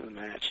at the end of the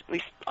match. At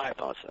least I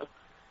thought so.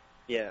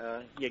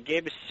 Yeah,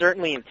 Gabe is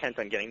certainly intent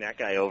on getting that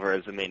guy over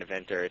as the main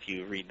eventer. If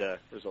you read the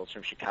results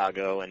from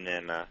Chicago and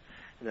then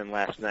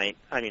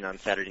on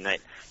Saturday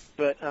night.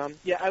 But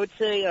yeah, I would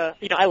say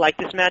I like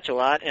this match a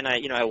lot, and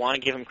I want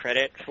to give him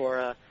credit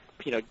for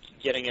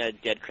getting a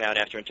dead crowd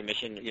after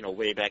intermission,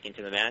 way back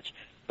into the match.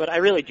 But I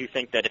really do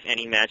think that if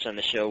any match on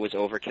the show was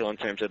overkill in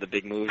terms of the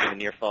big moves and the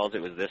near falls,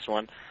 it was this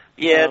one.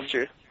 Yeah, that's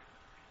true.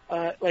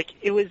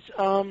 It was,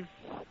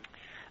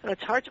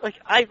 it's hard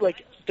to,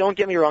 don't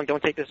get me wrong,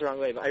 don't take this the wrong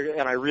way, but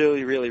I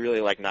really, really,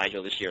 really like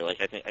Nigel this year.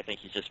 I think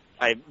he's just,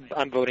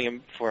 I'm voting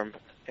him for him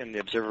in the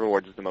Observer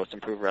Awards as the most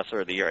improved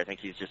wrestler of the year. I think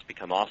he's just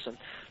become awesome.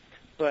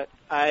 But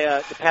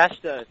the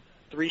past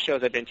 3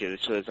 shows I've been to,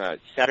 this was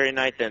Saturday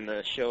night, then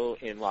the show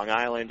in Long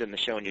Island, and the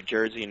show in New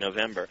Jersey in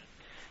November.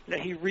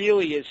 He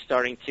really is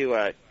starting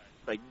to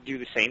do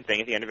the same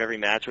thing at the end of every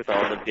match with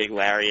all the big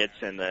lariats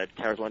and the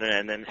Tower of London,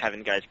 and then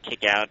having guys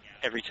kick out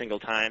every single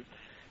time.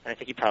 And I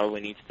think he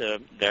probably needs to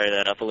vary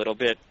that up a little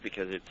bit,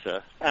 because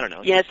it's I don't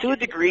know. Yeah, to a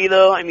degree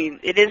though. I mean,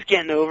 it is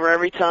getting over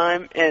every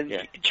time,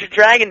 and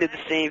Dragon did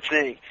the same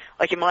thing.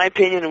 In my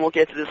opinion, and we'll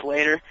get to this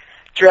later,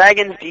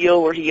 Dragon's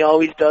deal where he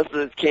always does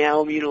the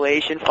camel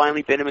mutilation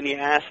finally bit him in the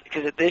ass,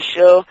 because at this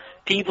show,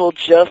 people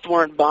just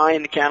weren't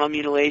buying the camel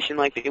mutilation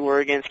like they were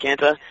against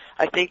Kenta.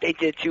 I think they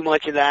did too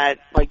much of that,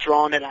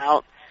 drawing it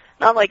out.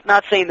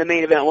 Not saying the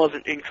main event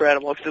wasn't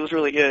incredible, because it was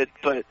really good,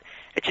 but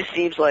it just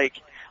seems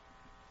like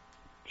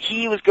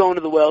he was going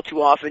to the well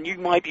too often. You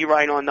might be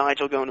right on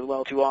Nigel going to the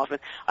well too often.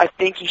 I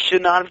think he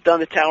should not have done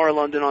the Tower of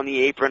London on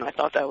the apron. I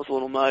thought that was a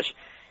little much.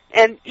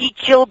 And he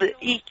killed it.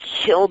 He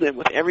killed him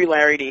with every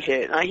lariat he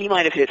hit. He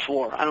might have hit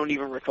 4. I don't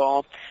even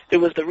recall. There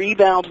was the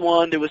rebound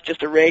one. There was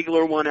just a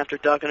regular one after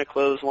ducking a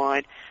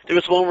clothesline. There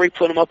was one where he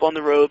put him up on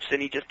the ropes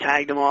and he just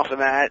tagged him off of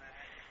that.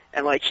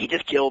 And, he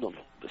just killed him.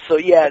 So,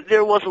 yeah,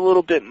 there was a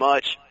little bit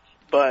much.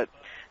 But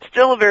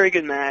still a very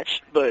good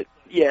match. But,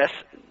 yes,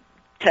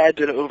 tad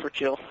bit of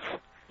overkill.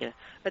 Yeah,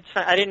 that's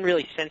fine. I didn't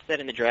really sense that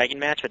in the Dragon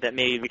match, but that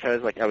may be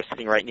because I was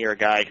sitting right near a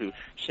guy who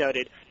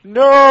shouted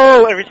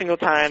 "No" every single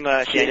time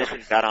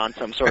Danielson got on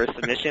some sort of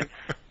submission.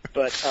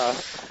 But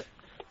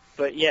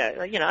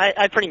yeah,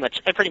 I pretty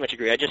much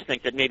agree. I just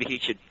think that maybe he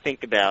should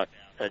think about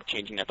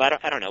changing up. I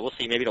don't know. We'll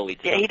see. Maybe it'll lead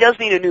to something. He does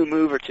need a new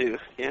move or two.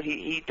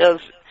 He does.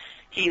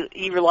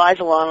 He relies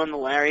a lot on the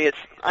lariats.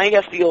 I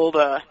guess the old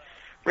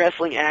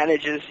wrestling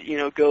adage is,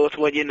 go with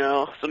what you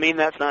know. So maybe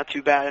that's not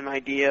too bad an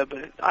idea,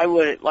 but I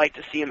would like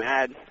to see him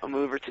add a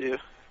move or two,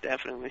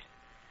 definitely.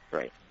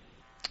 Right.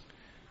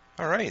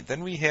 All right,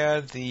 then we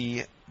had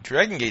the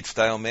Dragon Gate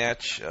style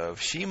match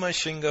of Shima,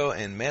 Shingo,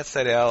 and Matt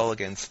Sydal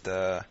against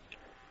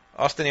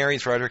Austin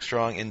Aries, Roderick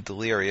Strong, and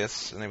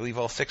Delirious. And I believe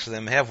all 6 of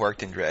them have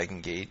worked in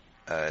Dragon Gate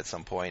at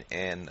some point,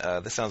 and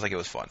this sounds like it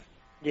was fun.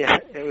 Yeah,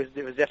 it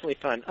was definitely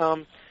fun.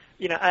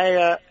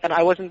 I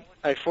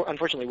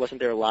unfortunately wasn't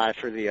there live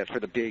for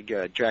the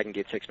big Dragon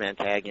Gate 6-man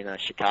tag in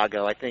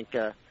Chicago. I think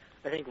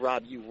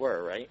Rob, you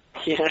were, right?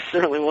 Yeah, it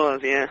certainly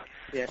was. Yeah.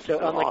 Yeah. So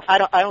awesome.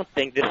 I don't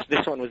think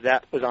this one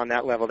was on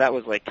that level. That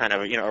was kind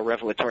of a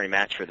revelatory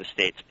match for the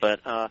States,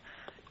 but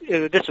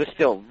this was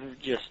still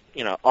just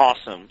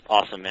awesome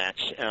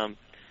match.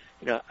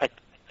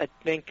 I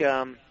think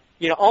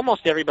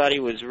almost everybody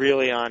was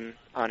really on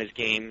his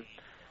game,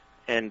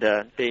 and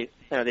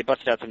they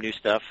busted out some new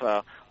stuff.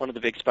 One of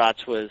the big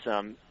spots was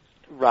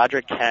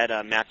Roderick had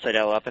Matt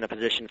Sydal up in a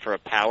position for a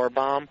power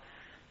bomb,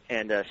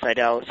 and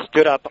Sydal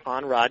stood up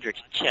on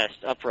Roderick's chest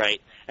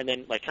upright, and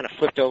then kind of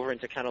flipped over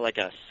into kind of like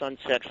a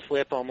sunset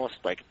flip, almost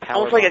like power.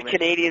 Almost like a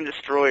Canadian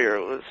destroyer.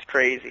 It was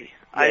crazy.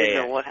 I didn't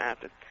know what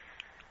happened.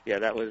 Yeah,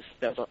 that was.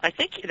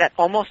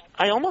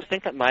 I almost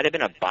think that might have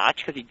been a botch,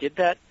 because he did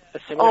that.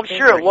 I'm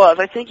sure it was.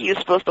 I think he was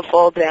supposed to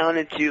fall down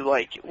into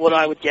what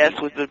I would guess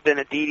would have been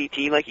a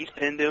DDT, like he's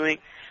been doing.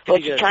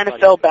 But he kind of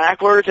fell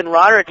backwards, and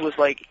Roderick was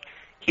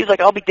he was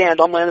like, I'll be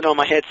damned, I'm landing on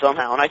my head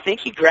somehow. And I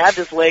think he grabbed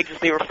his legs as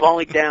they were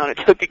falling down and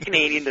took a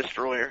Canadian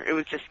destroyer. It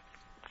was just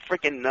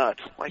freaking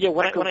nuts. Like, Yeah,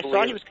 when I couldn't saw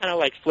believe he it. was kind of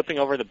like flipping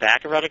over the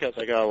back of Roderick, I was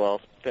like, oh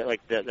well,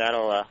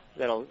 that'll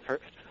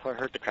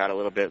hurt the crowd a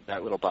little bit,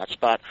 that little botch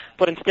spot.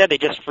 But instead, they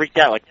just freaked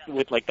out,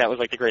 like that was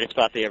like the greatest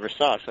spot they ever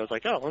saw. So I was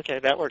like, oh, okay,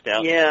 that worked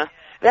out. Yeah,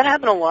 that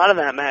happened a lot of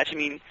that match. I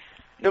mean,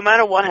 no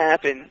matter what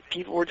happened,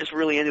 people were just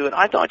really into it.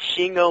 I thought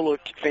Shingo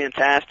looked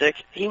fantastic.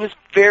 He was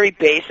very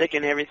basic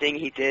in everything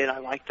he did. I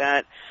liked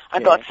that. I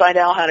thought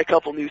Seidel had a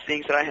couple new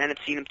things that I hadn't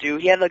seen him do.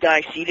 He had the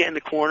guy seated in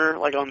the corner,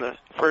 like on the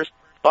first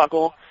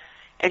buckle,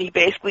 and he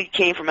basically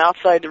came from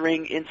outside the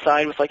ring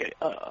inside with like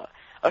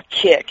a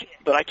kick,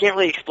 but I can't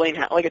really explain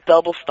how, like a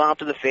double stomp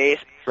to the face.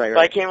 Right. But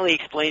I can't really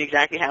explain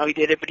exactly how he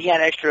did it, but he had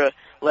extra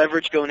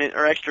leverage going in,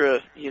 or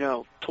extra,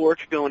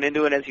 torque going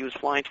into it as he was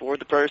flying toward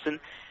the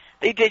person.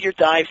 They did your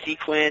dive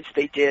sequence.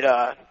 They did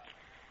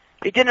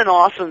an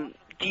awesome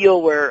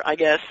deal where I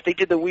guess they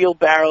did the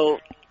wheelbarrow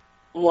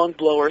lung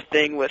blower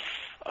thing with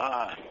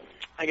I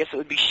guess it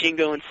would be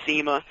Shingo and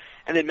Sema,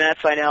 and then Matt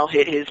Sydal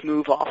hit his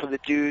move off of the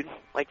dude,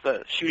 like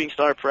the shooting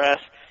star press,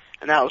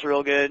 and that was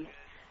real good.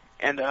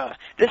 And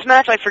this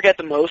match I forget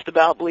the most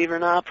about, believe it or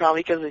not,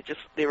 probably because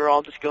they were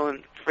all just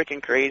going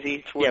freaking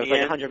crazy. Yeah, it was like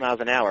 100 miles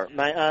an hour.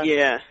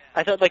 Yeah.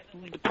 I thought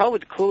probably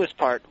the coolest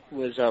part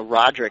was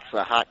Roderick's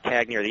hot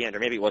tag near the end, or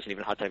maybe it wasn't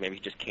even a hot tag, maybe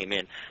he just came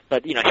in.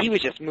 But he was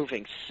just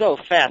moving so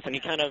fast, and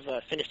he kind of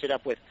finished it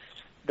up with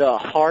the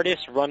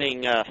hardest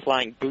running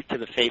flying boot to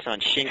the face on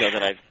Shingo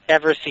that I've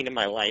ever seen in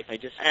my life. I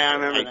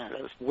remember that.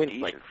 That was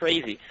went like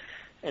crazy.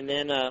 And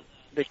then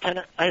they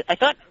I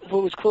thought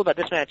what was cool about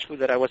this match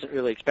that I wasn't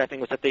really expecting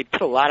was that they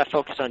put a lot of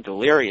focus on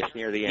Delirious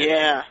near the end.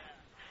 Yeah.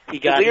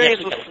 Delirious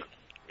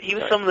he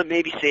was someone that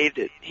maybe saved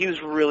it. He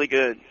was really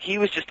good. He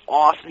was just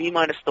awesome. He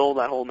might have stole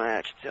that whole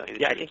match.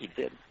 Yeah, I think he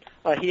did.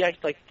 He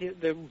acted like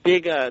the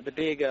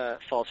big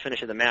false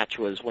finish of the match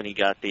was when he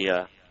got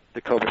the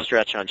Cobra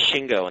stretch on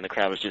Shingo, and the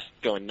crowd was just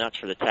going nuts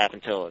for the tap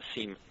until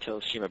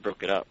Shima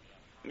broke it up.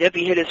 Yep,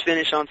 he hit his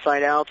finish on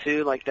Seidel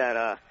too, like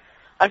that.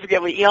 I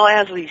forget what he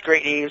has these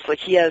great names. Like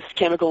he has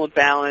chemical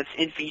imbalance,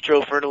 in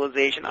vitro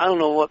fertilization. I don't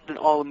know what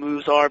all the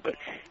moves are, but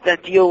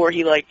that deal where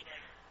he like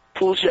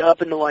pulls you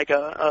up into like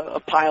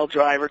a pile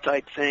driver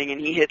type thing,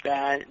 and he hit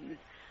that. And,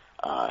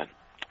 I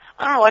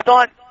don't know. I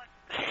thought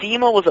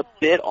Sema was a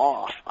bit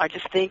off. I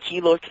just think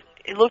it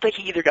looked like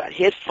he either got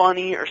hit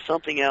funny or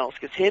something else,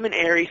 because him and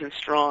Aries and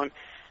Strong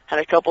had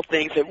a couple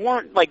things that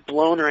weren't like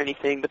blown or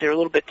anything, but they were a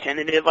little bit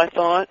tentative, I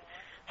thought.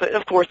 But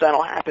of course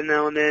that'll happen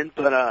now and then.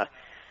 But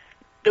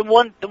the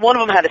one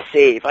of them had a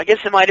save. I guess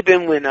it might have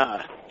been when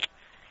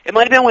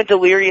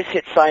Delirious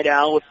hit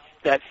Seidel with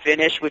that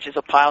finish, which is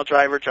a pile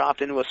driver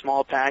dropped into a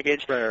small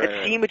package. Right.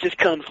 And Sema just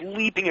comes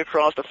leaping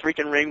across the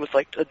freaking ring with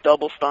like a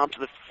double stomp to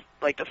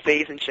the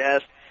face and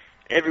chest.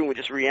 Everyone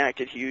just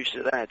reacted huge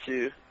to that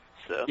too.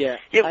 So yeah,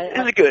 it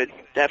was good,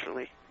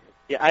 definitely.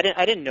 Yeah, I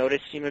didn't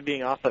notice Sema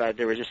being off, but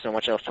there was just so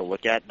much else to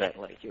look at that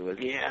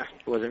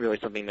it wasn't really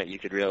something that you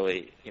could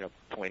really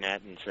point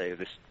at and say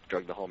this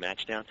drug the whole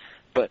match down.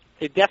 But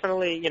it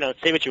definitely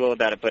say what you will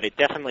about it, but it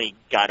definitely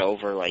got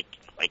over like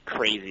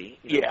crazy.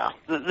 Yeah,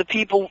 the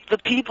people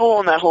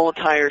on that whole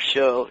entire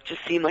show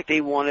just seemed like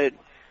they wanted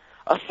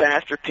a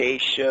faster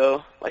paced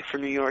show, like for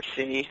New York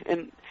City.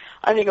 And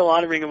I think a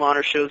lot of Ring of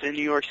Honor shows in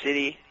New York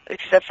City,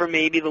 except for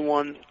maybe the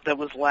one that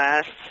was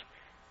last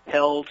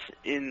held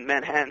in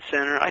Manhattan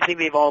Center, I think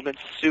they've all been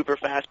super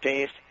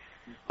fast-paced,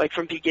 like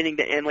from beginning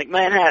to end. Like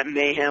Manhattan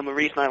Mayhem, the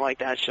reason I like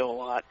that show a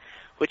lot,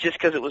 was just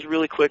because it was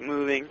really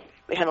quick-moving.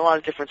 They had a lot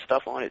of different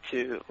stuff on it,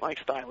 too,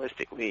 like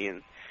stylistically,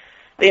 and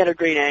they had a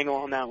great angle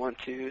on that one,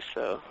 too,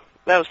 so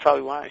that was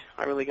probably why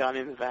I really got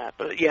into that.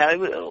 But, yeah, it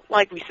was,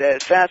 like we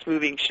said,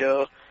 fast-moving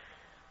show,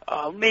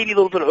 maybe a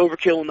little bit of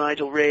overkill with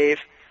Nigel Rave,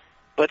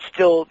 but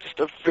still just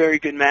a very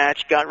good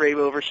match. Got Rave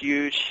over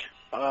huge.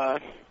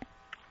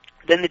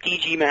 Then the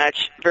DG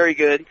match, very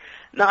good.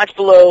 Notch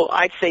below,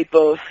 I'd say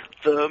both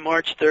the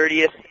March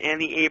 30th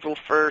and the April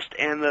 1st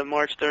and the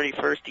March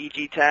 31st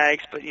DG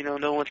tags, but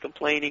no one's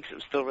complaining, so it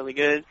was still really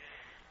good.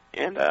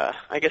 And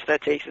I guess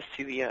that takes us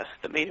to the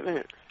main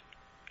event.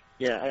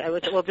 Yeah, I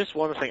would. Well, just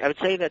one more thing. I would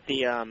say that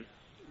the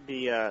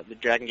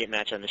Dragon Gate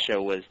match on the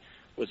show was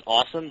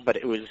awesome, but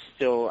it was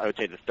still, I would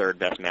say, the third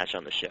best match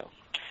on the show.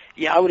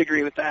 Yeah, I would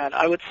agree with that.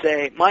 I would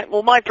say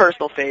my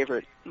personal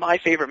favorite, my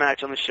favorite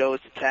match on the show is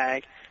the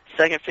tag.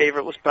 Second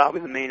favorite was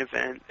probably the main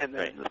event, and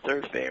then the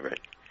third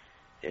favorite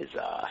is,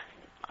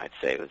 I'd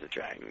say it was the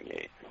Dragon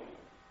Gate.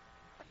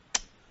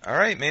 All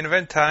right, main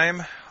event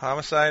time.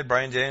 Homicide,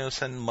 Bryan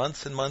Danielson,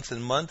 months and months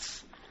and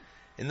months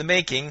in the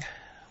making.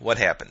 What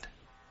happened?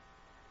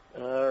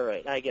 All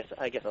right, I guess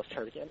I'll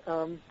start again.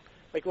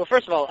 Well,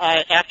 first of all,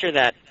 after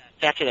that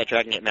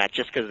Dragon Gate match,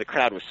 just because the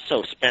crowd was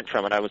so spent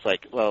from it, I was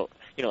like, well,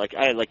 this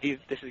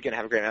is going to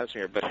have a great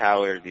atmosphere, but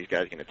how are these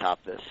guys going to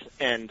top this?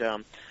 And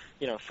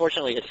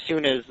fortunately, as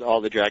soon as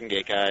all the Dragon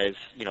Gate guys,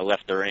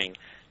 left the ring,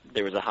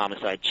 there was a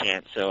Homicide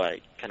chant, so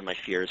my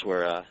fears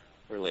were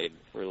laid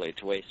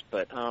to waste.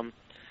 But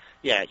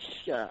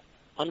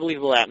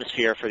unbelievable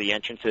atmosphere for the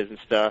entrances and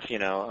stuff.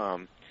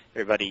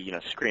 Everybody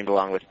screamed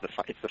along with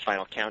it's the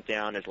final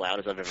countdown as loud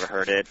as I've ever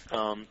heard it.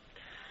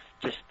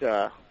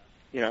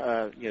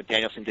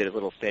 Danielson did a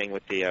little thing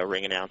with the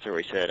ring announcer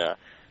where he said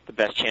the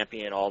best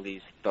champion all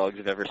these thugs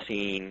have ever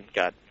seen,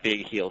 got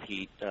big heel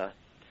heat.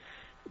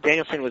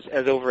 Danielson was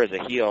as over as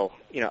a heel,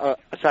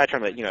 aside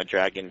from a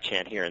dragon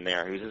chant here and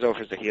there. He was as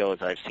over as a heel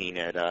as I've seen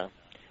at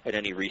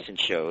any recent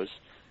shows.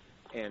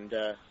 And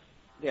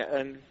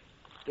and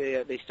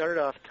they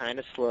started off kind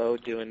of slow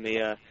doing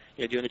the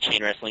doing the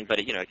chain wrestling, but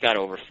it got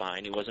over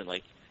fine. It wasn't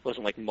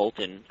like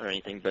molten or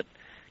anything, but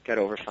got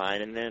over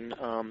fine. And then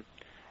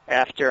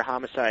after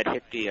Homicide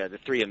hit the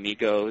Three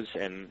Amigos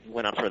and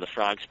went up for the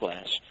Frog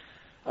Splash,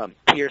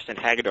 Pierce and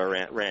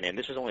Hagedorn ran in.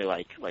 This was only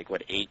like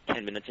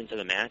 8-10 minutes into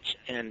the match,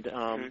 and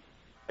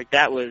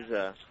that was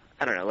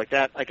I don't know,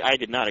 I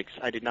did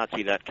not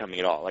see that coming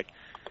at all.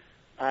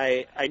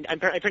 I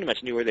pretty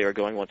much knew where they were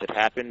going once it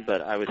happened,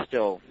 but I was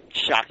still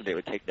shocked that they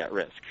would take that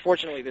risk.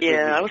 Fortunately,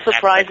 I was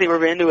surprised they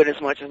were into it as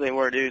much as they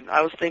were, dude.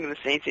 I was thinking the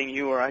same thing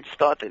you were. I just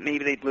thought that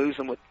maybe they'd lose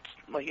them with,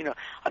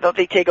 I thought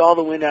they'd take all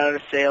the wind out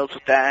of the sails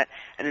with that,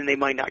 and then they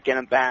might not get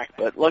them back.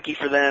 But lucky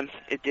for them,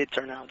 it did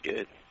turn out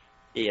good.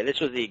 Yeah, this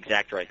was the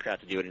exact right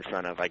crowd to do it in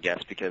front of, I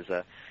guess, because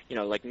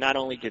not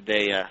only did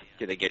they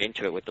get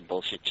into it with the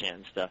bullshit chant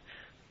and stuff,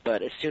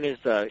 but as soon as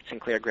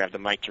Sinclair grabbed the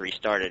mic to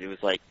restart it, it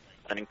was like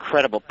an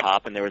incredible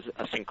pop, and there was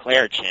a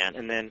Sinclair chant,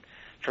 and then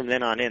from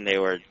then on in, they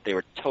were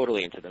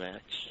totally into the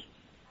match.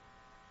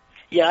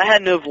 Yeah, I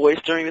had no voice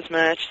during this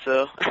match,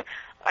 so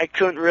I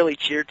couldn't really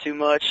cheer too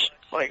much.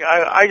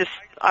 I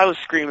was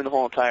screaming the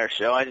whole entire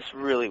show. I just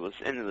really was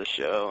into the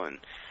show, and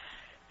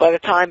by the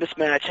time this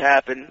match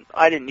happened,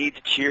 I didn't need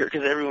to cheer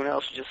because everyone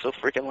else was just so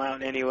freaking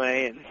loud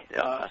anyway. And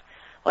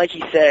like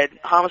he said,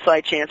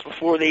 Homicide chants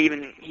before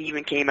he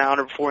even came out,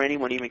 or before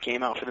anyone even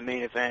came out for the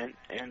main event,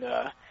 and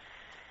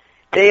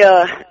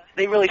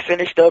they really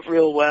finished up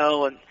real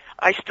well. And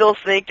I still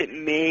think that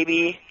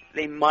maybe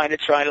they might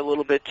have tried a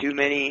little bit too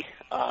many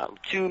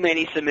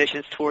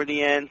submissions toward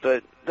the end,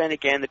 but then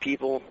again, the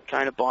people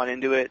kind of bought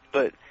into it.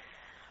 But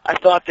I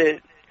thought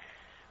that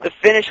the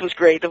finish was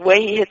great. The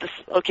way he hit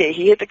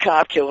the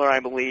cop killer, I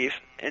believe,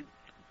 and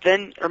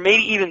then, or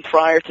maybe even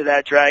prior to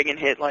that, Dragon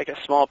hit like a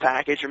small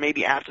package, or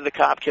maybe after the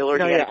cop killer,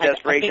 he had a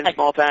desperation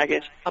small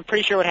package. I'm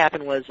pretty sure what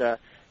happened was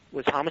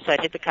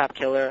Homicide hit the cop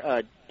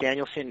killer.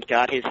 Danielson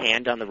got his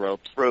hand on the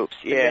ropes.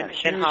 Yeah.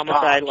 And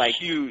Homicide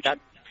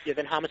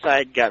then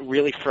Homicide got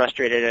really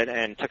frustrated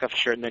and took off his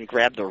shirt and then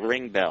grabbed the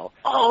ring bell.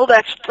 Oh,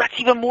 that's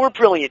even more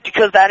brilliant,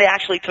 because that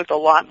actually took a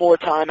lot more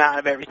time out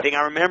of everything.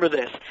 I remember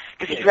this,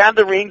 because he grabbed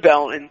the ring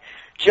bell, and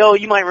Joe,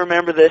 you might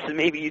remember this, and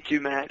maybe you too,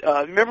 Matt.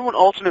 Remember when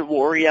Ultimate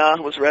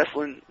Warrior was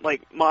wrestling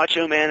like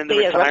Macho Man in the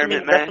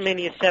retirement match?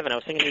 WrestleMania 7. I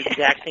was thinking the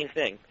exact same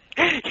thing.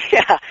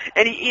 Yeah,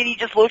 and he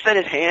just looks at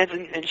his hands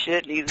and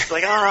shit, and he's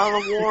like,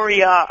 "Oh, the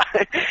Warrior."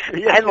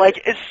 And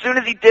as soon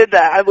as he did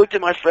that, I looked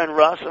at my friend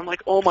Russ, and I'm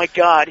like, "Oh my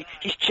God,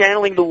 he's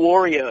channeling the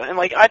Warrior." And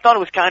I thought it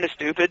was kind of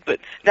stupid, but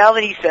now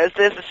that he says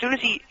this, as soon as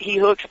he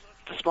hooks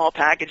the small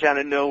package out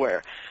of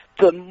nowhere,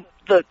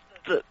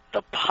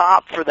 the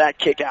pop for that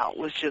kick out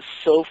was just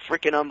so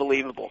freaking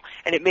unbelievable,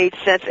 and it made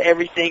sense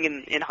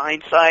everything in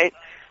hindsight.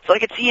 So I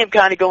could see him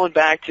kind of going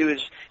back to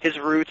his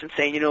roots and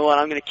saying, you know what,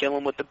 I'm going to kill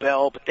him with the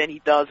bell, but then he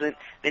doesn't.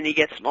 Then he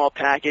gets small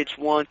package,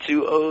 1,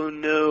 2, oh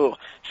no.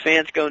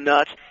 Fans go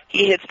nuts.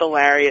 He hits the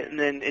lariat, and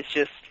then it's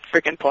just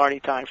freaking party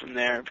time from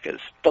there, because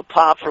the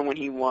pop for when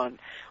he won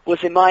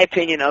was, in my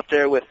opinion, up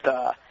there with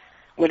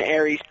when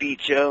Aries beat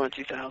Joe in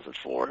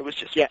 2004. It was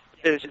just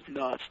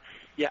nuts.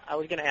 Yeah, I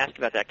was going to ask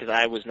about that because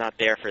I was not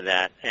there for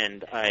that,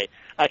 and I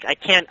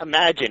can't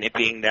imagine it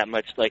being that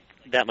much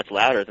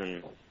louder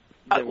than.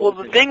 Well,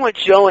 the thing with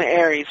Joe and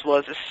Aries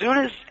was, as soon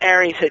as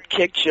Aries had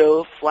kicked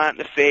Joe flat in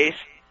the face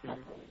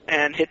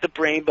and hit the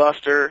brain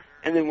buster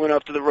and then went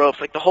up to the ropes,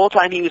 the whole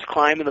time he was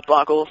climbing the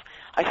buckles,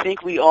 I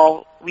think we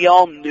all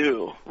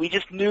knew. We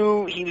just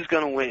knew he was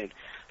going to win.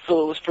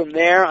 So it was from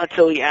there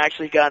until he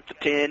actually got the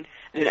pin,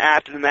 and then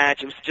after the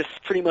match, it was just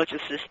pretty much a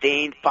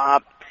sustained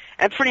pop.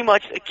 And pretty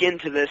much akin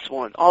to this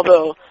one.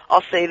 Although,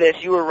 I'll say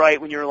this, you were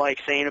right when you were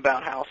saying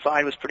about how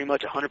Side was pretty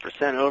much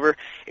 100% over.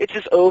 It's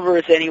as over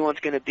as anyone's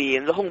going to be,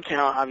 and the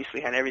hometown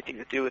obviously had everything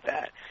to do with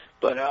that.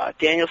 But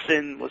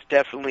Danielson was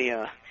definitely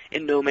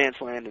in no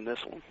man's land in this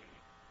one.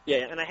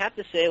 Yeah, and I have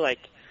to say,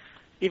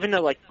 even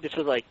though this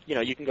was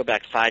you can go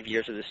back 5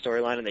 years of this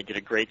storyline and they did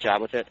a great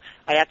job with it,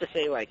 I have to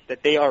say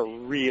that they are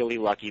really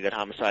lucky that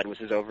Homicide was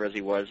as over as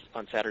he was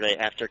on Saturday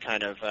after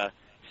kind of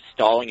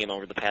stalling him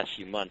over the past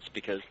few months,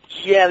 because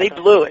they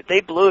blew it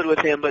with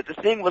him. But the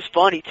thing was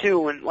funny too,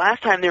 when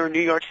last time they were in New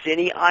York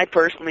City, I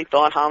personally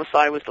thought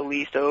Homicide was the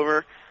least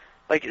over.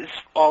 It's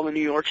all the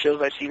New York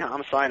shows I've seen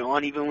Homicide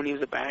on, even when he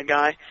was a bad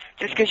guy,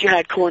 just because you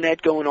had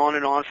Cornette going on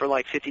and on for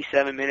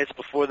 57 minutes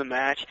before the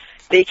match.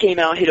 They came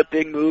out, hit a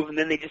big move, and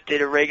then they just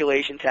did a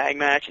regulation tag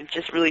match, and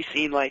just really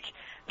seemed like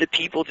the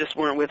people just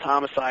weren't with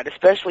Homicide,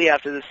 especially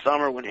after this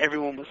summer when he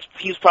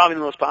was probably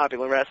the most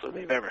popular wrestler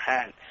they've ever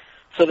had.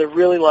 So they're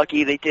really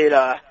lucky they did.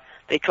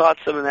 They caught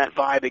some of that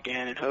vibe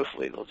again, and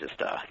hopefully they'll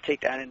just take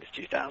that into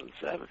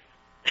 2007.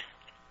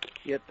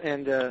 Yep,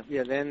 and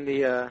then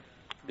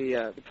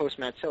the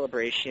post-match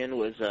celebration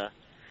was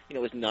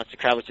it was nuts. The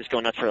crowd was just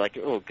going nuts for like,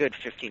 good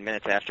 15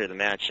 minutes after the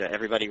match.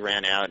 Everybody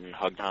ran out and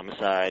hugged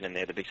Homicide, and they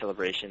had a big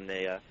celebration.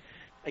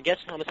 I guess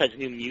Homicide's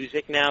new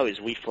music now is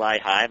 "We Fly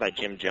High" by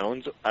Jim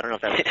Jones. I don't know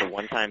if that's just a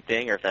one-time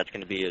thing or if that's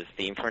going to be his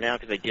theme for now,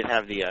 because they did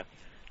have the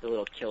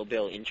little Kill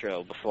Bill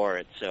intro before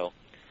it. So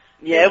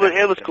yeah,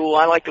 it was cool.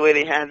 I like the way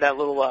they had that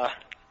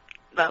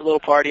little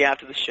party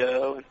after the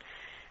show, and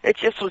it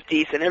just was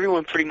decent.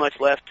 Everyone pretty much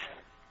left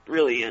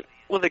really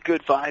with a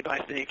good vibe, I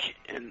think,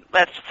 and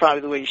that's probably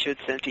the way you should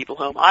send people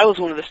home. I was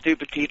one of the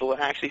stupid people that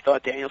actually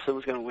thought Danielson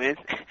was going to win.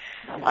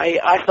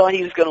 I thought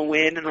he was going to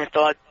win, and I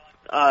thought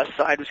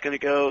Side was going to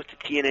go to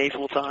TNA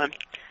full time.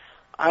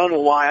 I don't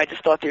know why. I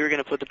just thought they were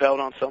going to put the belt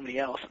on somebody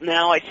else.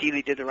 Now I see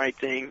they did the right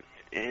thing,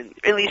 and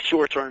at least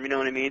short term, you know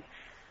what I mean?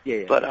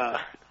 Yeah. But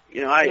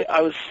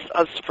I was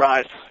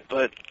surprised.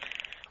 But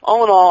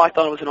all in all, I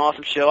thought it was an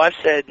awesome show. I've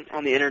said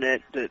on the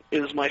internet that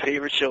it was my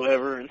favorite show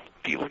ever, and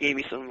people gave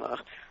me some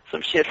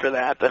shit for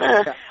that. But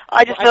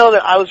I just know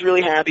that I was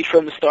really happy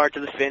from the start to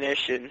the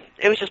finish, and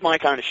it was just my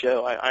kind of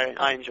show.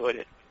 I enjoyed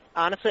it.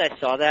 Honestly, I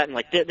saw that, and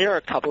like there are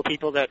a couple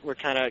people that were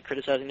kind of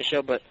criticizing the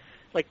show, but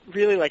like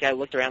really, like I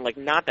looked around, like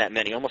not that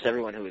many. Almost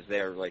everyone who was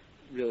there like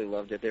really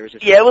loved it. There was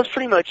just it was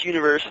pretty much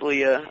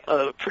universally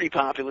a pretty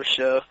popular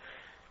show.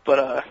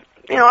 But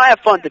I have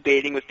fun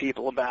debating with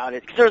people about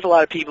it because there's a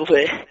lot of people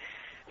that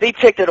they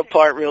picked it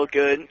apart real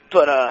good.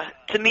 But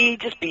to me,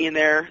 just being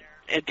there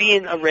and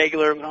being a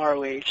regular in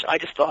ROH, I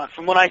just thought,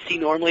 from what I see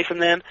normally from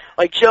them,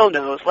 like Joe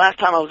knows, last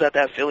time I was at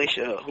that Philly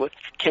show with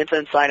Kenta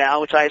Inside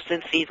Out, which I have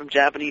since seen from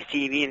Japanese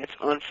TV, and it's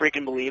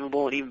unfreaking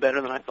believable and even better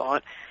than I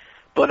thought.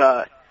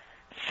 But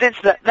since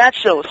that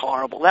show was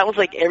horrible. That was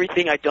like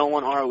everything I don't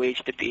want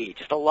ROH to be.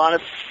 Just a lot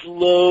of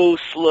slow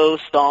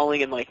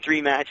stalling and like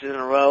 3 matches in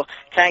a row.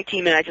 Tag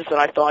team matches that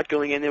I thought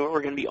going in there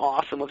were going to be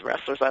awesome with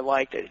wrestlers I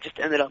liked. It just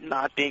ended up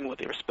not being what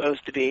they were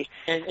supposed to be.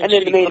 And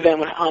then the main event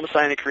with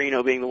Homicide and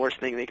Carino being the worst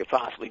thing they could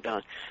possibly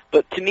done.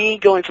 But to me,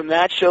 going from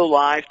that show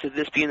live to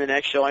this being the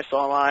next show I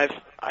saw live,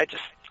 I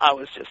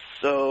was just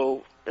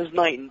so, it was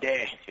night and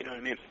day. You know what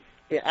I mean?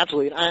 Yeah,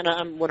 absolutely, and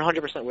I'm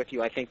 100% with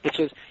you. I think this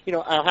was,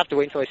 I'll have to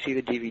wait until I see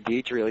the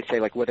DVD to really say,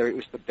 like, whether it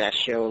was the best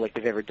show, like,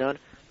 they've ever done.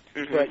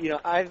 Mm-hmm. But,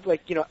 I've,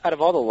 like, out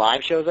of all the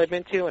live shows I've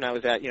been to, and I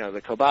was at,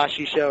 the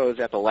Kobashi show, I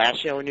was at the last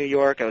show in New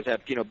York, I was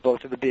at,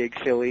 both of the big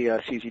Philly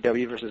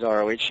CZW versus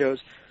ROH shows.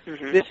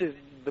 Mm-hmm. This is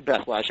the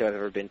best live show I've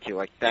ever been to.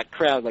 Like, that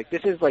crowd, like,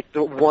 this is, like,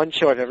 the one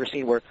show I've ever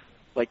seen where,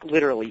 like,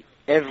 literally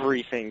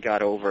everything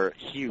got over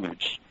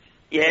huge.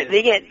 Yeah,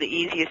 they get the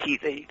easiest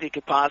heat they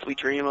could possibly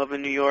dream of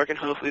in New York, and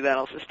hopefully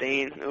that'll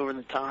sustain over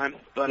the time.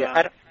 But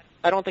yeah,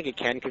 I don't think it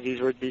can, because these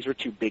were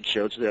 2 big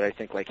shows that I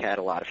think like had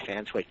a lot of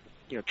fans like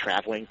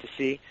traveling to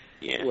see.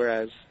 Yeah.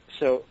 Whereas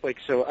so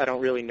I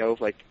don't really know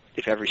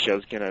if every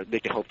show's they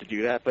can hope to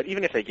do that. But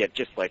even if they get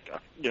just like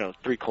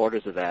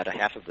 3/4 of that, a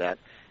half of that.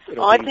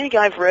 I think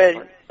I've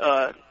read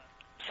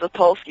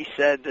Sapolsky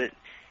said that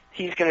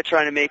he's going to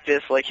try to make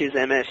this like his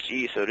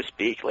MSG, so to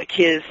speak. Like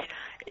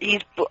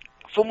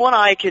from what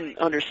I can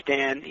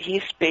understand,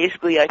 he's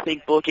basically, I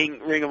think, booking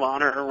Ring of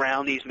Honor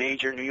around these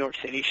major New York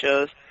City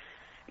shows.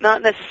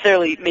 Not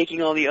necessarily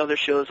making all the other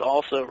shows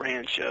also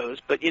ran shows,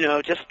 but,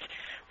 just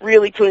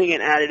really putting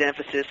an added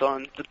emphasis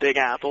on the Big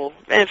Apple,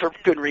 and for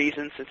good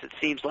reason, since it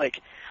seems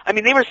like,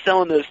 they were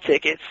selling those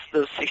tickets,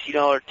 those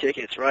 $60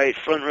 tickets, right?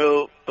 Front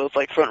row, both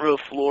like front row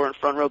floor and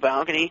front row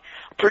balcony.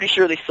 I'm pretty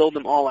sure they sold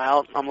them all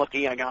out. I'm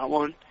lucky I got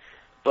one.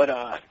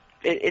 But,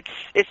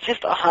 it's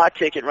just a hot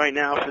ticket right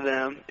now for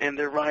them, and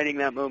they're riding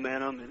that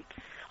momentum, and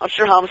I'm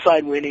sure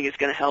Homicide winning is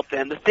going to help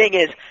them. The thing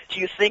is,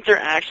 do you think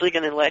they're actually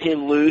going to let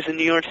him lose in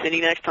New York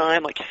City next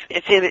time? Like,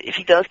 if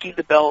he does keep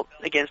the belt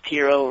against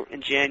Hero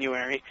in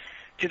January,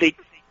 do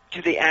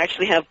they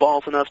actually have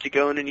balls enough to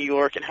go into New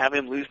York and have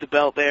him lose the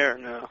belt there, or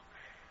no?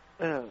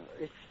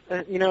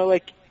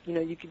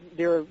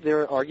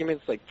 There are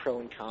arguments like pro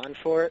and con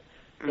for it,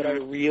 but I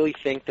really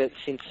think that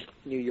since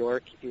New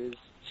York is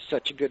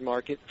such a good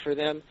market for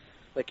them,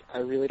 like, I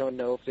really don't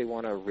know if they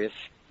want to risk,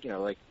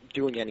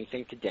 doing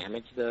anything to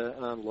damage the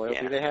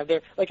loyalty they have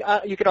there. Like,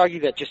 you could argue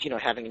that just,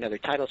 having another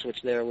title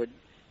switch there would,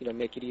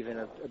 make it even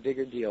a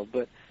bigger deal.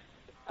 But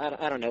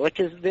I don't know. Like,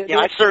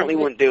 I certainly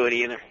wouldn't do it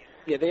either.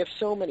 Yeah, they have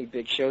so many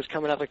big shows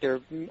coming up. Like, there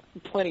are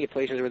plenty of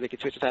places where they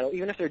could switch the title,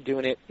 even if they're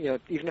doing it,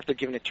 even if they're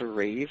giving it to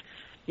Rave.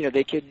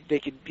 They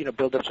could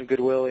build up some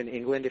goodwill in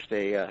England if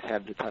they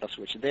have the title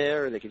switch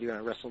there, or they could do it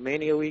on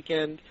WrestleMania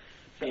weekend.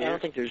 So I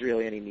don't think there's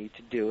really any need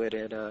to do it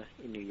in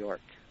New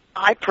York.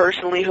 I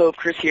personally hope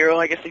Chris Hero,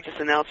 I guess they just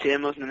announced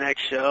him as the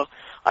next show.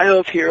 I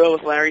hope Hero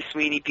with Larry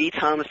Sweeney beats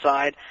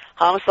Homicide.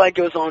 Homicide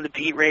goes on to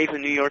beat Rave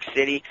in New York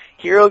City.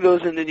 Hero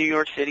goes into New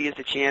York City as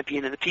the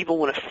champion, and the people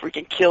want to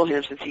freaking kill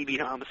him since he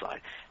beat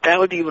Homicide. That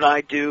would be what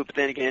I'd do, but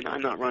then again,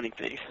 I'm not running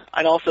things.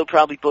 I'd also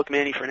probably book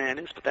Manny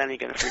Fernandez, but that ain't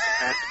going to freaking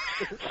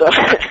happen. So,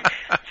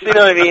 you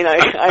know what I mean?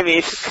 I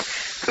mean,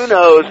 who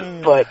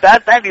knows, but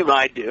that'd be what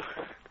I'd do.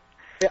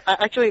 Yeah,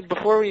 actually,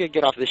 before we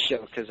get off this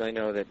show, because I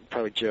know that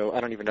probably Joe, I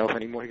don't even know if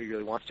anymore he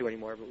really wants to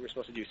anymore, but we're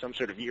supposed to do some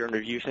sort of year in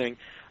review thing.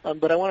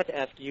 But I wanted to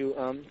ask you,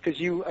 because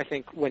you, I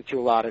think, went to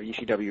a lot of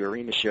ECW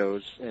arena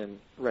shows and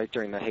right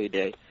during the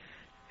heyday,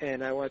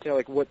 and I wanted to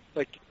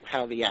know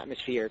how the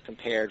atmosphere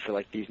compared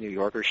for these New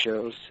Yorker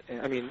shows.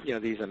 I mean,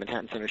 these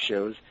Manhattan Center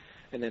shows.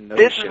 And then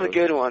This shows. is a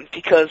good one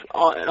because,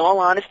 in all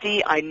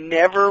honesty, I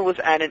never was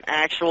at an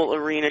actual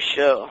arena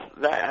show.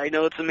 I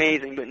know it's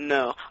amazing, but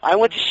no. I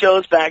went to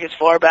shows back as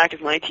far back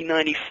as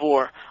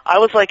 1994. I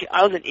was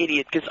an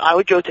idiot because I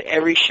would go to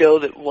every show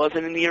that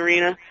wasn't in the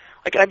arena.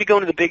 Like I'd be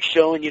going to the big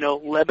show in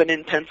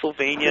Lebanon,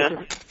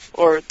 Pennsylvania,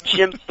 or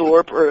Jim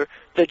Thorpe, or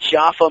the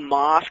Jaffa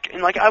Mosque,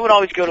 and I would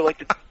always go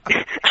to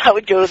I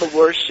would go to the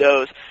worst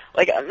shows.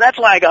 That's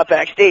why I got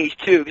backstage,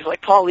 too, because,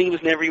 Paul Lee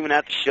was never even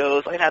at the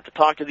shows. I'd have to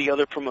talk to the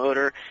other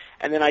promoter,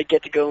 and then I'd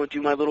get to go and do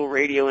my little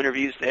radio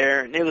interviews there,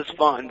 and it was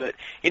fun. But,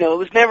 it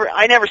was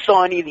I never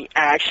saw any of the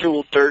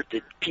actual dirt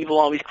that people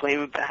always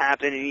claim to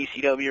happen in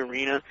ECW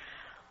Arena.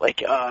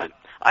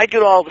 I'd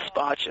go to all the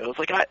spot shows.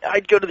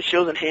 I'd go to the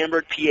shows in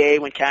Hamburg, PA,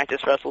 when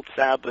Cactus wrestled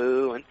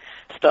Sabu and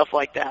stuff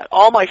like that.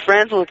 All my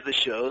friends went to the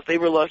shows. They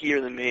were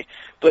luckier than me.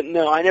 But,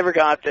 no, I never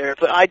got there.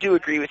 But I do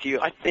agree with you.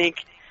 I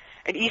think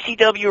an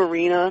ECW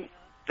Arena,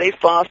 they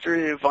fostered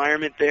an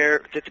environment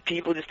there that the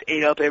people just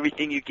ate up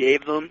everything you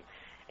gave them.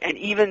 And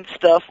even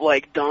stuff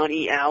like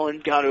Donnie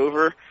Allen got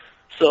over.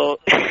 So,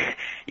 I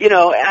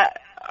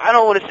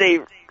don't want to say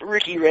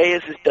Ricky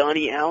Reyes is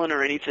Donnie Allen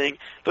or anything,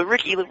 but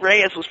Ricky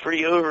Reyes was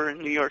pretty over in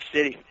New York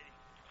City.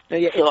 No,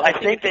 yeah, so I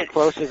think that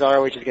close as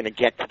ROH is going to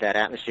get to that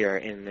atmosphere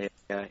in the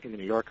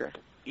New Yorker.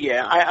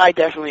 Yeah, I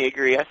definitely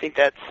agree. I think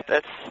that's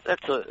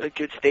a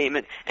good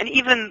statement. And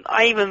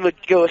I even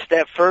would go a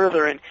step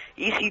further. And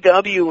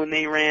ECW, when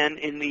they ran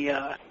in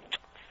the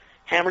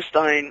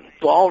Hammerstein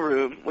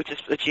Ballroom, which is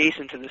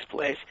adjacent to this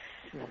place,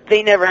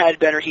 they never had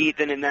better heat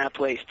than in that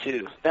place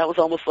too. That was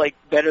almost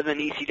better than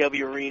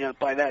ECW Arena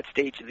by that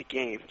stage of the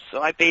game.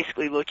 So I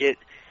basically look at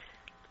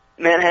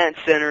Manhattan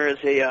Center as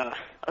a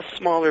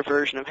smaller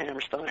version of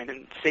Hammerstein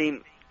and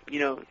same,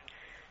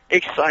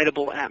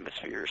 excitable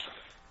atmospheres.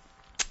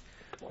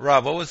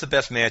 Rob, what was the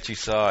best match you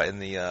saw in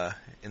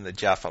the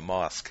Jaffa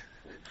Mosque?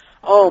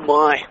 Oh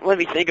my, let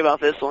me think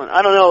about this one.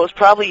 I don't know, it was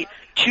probably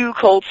Too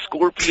Cold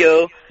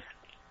Scorpio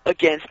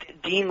against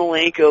Dean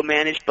Malenko,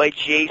 managed by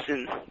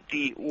Jason,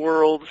 the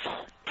world's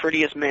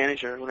prettiest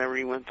manager, whenever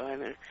he went by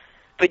there.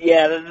 But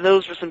yeah,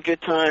 those were some good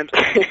times.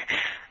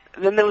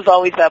 Then there was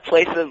always that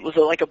place that was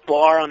a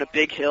bar on a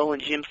big hill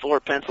in Jim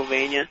Thorpe,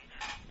 Pennsylvania.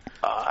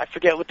 I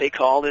forget what they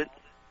called it.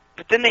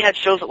 But then they had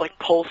shows at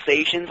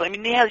Pulsations. I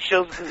mean, they had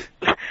shows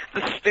at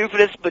the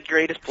stupidest but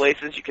greatest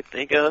places you could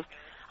think of.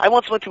 I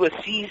once went to a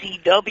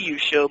CZW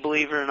show,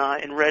 believe it or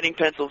not, in Reading,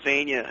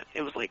 Pennsylvania.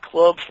 It was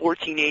Club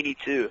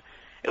 1482.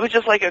 It was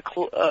just it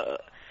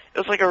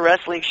was a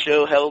wrestling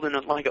show held in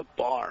a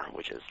bar,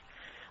 which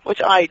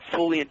I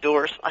fully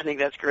endorse. I think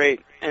that's great.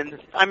 And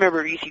I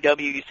remember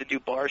ECW used to do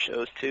bar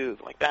shows too,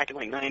 back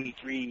in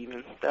 '93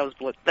 even. That was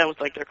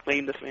their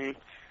claim to fame.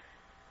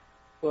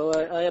 Well,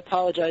 I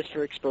apologize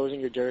for exposing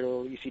your dirty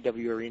little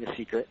ECW Arena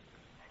secret.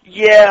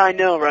 Yeah, I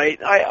know, right?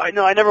 I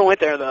know. I never went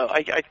there though.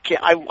 I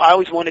can't. I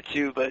always wanted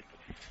to, but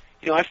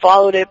I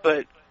followed it.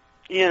 But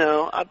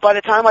by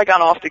the time I got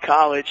off to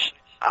college,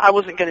 I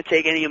wasn't going to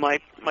take any of my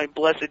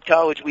blessed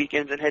college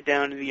weekends and head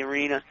down to the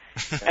arena.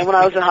 And when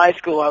I was in high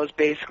school, I was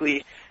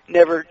basically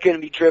never going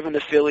to be driven to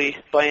Philly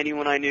by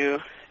anyone I knew,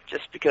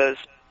 just because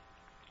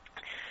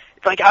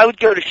it's I would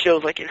go to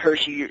shows in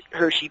Hershey,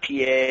 PA,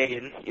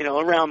 and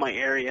around my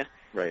area.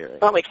 Right.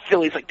 Not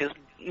Philly's this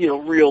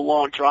real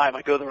long drive.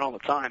 I go there all the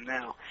time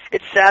now.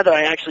 It's sad that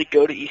I actually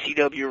go to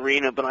ECW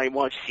Arena, but I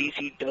watch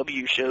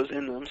CCW shows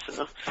in them.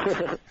 So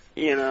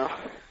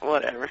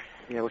whatever.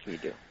 Yeah, what can you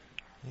do?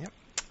 Yep.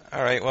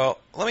 All right, well,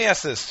 let me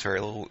ask this for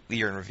a little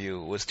year in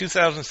review. Was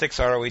 2006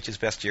 ROH's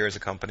best year as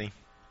a company?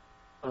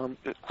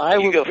 I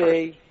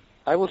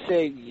will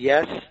say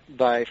yes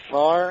by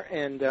far,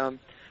 and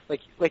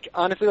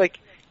honestly,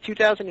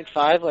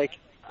 2005,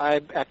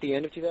 I at the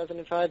end of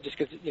 2005, just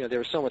because there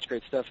was so much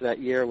great stuff that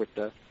year with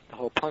the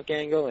whole Punk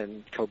angle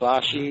and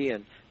Kobashi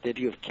and the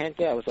debut of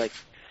Kenta. I was they're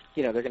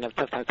gonna have a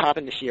tough time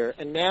topping this year,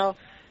 and now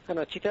I don't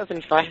know,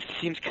 2005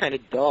 seems kind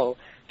of dull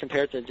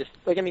compared to just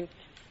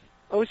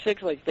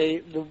 06,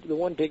 the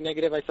one big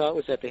negative I thought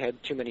was that they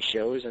had too many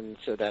shows, and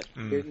so that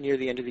near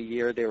the end of the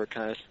year there was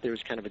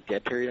kind of a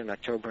dead period in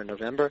October and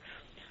November.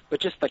 But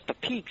just the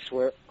peaks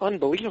were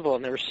unbelievable,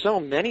 and there were so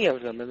many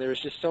of them, and there was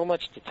just so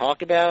much to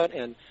talk about,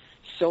 and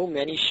so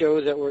many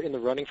shows that were in the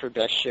running for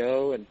best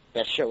show and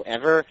best show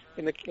ever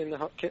in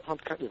the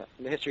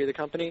history of the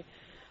company.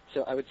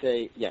 So I would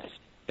say yes,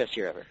 best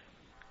year ever.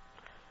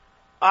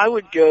 I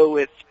would go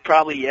with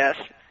probably yes,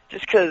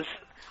 just because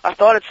I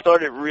thought it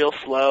started real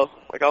slow.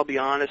 I'll be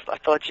honest. I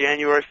thought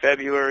January,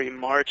 February,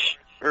 March,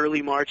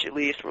 early March at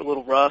least, were a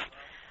little rough.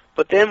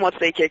 But then once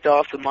they kicked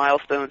off the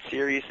Milestone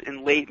Series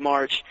in late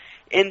March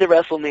into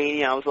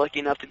WrestleMania, I was lucky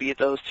enough to be at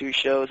those two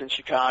shows in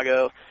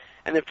Chicago.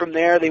 And then from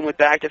there, they went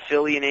back to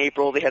Philly in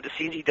April. They had the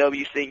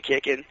CZW thing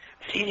kicking.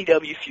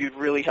 CZW feud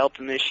really helped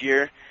them this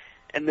year.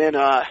 And then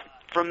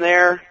from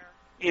there,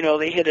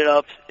 they hit it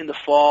up in the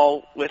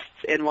fall with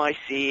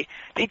NYC.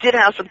 They did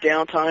have some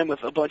downtime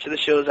with a bunch of the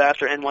shows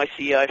after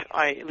NYC.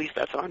 At least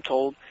that's what I'm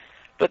told.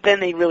 But then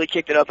they really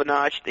kicked it up a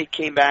notch. They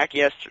came back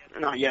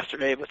not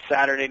yesterday, but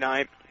Saturday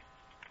night.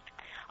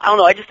 I don't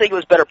know. I just think it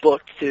was better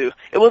booked too.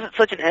 It wasn't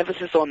such an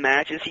emphasis on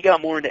matches. He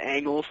got more into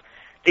angles.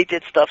 They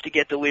did stuff to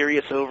get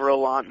Delirious over a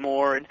lot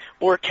more and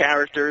more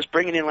characters.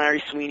 Bringing in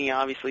Larry Sweeney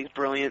obviously is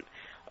brilliant.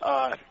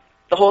 The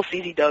whole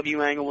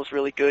CZW angle was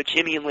really good.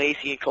 Jimmy and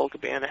Lacey and Colt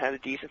Cabana had a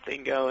decent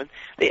thing going.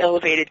 They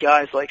elevated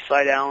guys like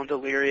Sydal and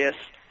Delirious.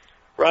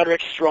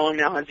 Roderick Strong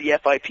now has the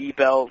FIP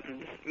belt,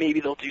 and maybe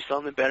they'll do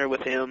something better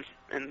with him.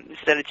 And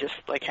instead of just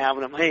like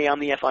having him, hey,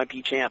 I'm the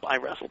FIP champ, I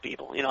wrestle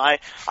people. I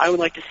would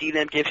like to see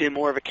them give him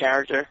more of a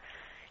character.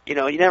 You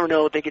never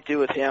know what they could do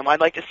with him. I'd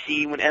like to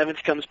see when Evans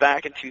comes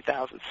back in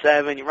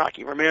 2007,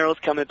 Rocky Romero's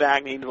coming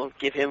back, maybe they'll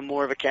give him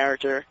more of a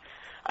character.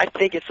 I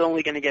think it's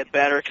only going to get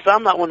better, because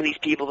I'm not one of these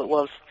people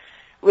that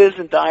lives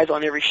and dies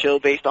on every show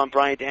based on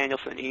Bryan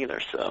Danielson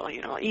either. So,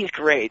 he's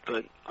great,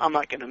 but I'm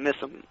not going to miss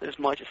him as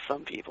much as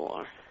some people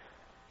are.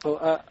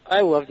 Well,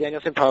 I love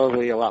Danielson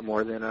probably a lot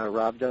more than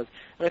Rob does.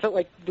 And I felt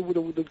like the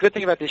good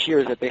thing about this year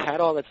is that they had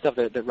all that stuff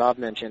that Rob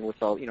mentioned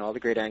with all the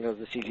great angles,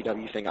 the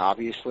CZW thing,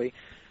 obviously.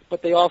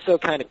 But they also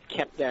kind of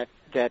kept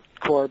that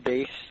core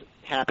base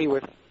happy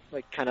with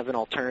like kind of an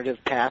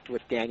alternative path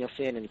with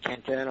Danielson and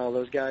Kenta and all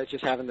those guys,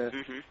 just having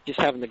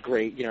the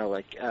great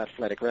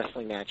athletic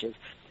wrestling matches.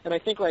 And I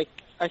think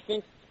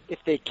if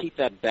they keep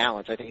that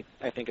balance, I think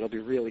it'll be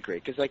really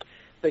great, because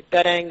like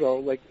that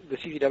angle, like the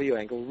CZW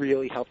angle,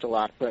 really helped a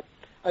lot. But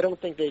I don't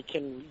think they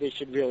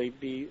should really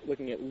be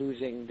looking at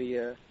losing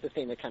the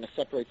thing that kind of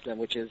separates them,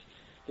 which is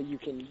that you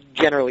can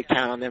generally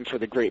count on them for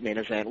the great main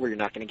event where you're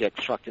not going to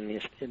get fucked in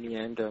the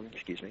end.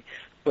 Excuse me,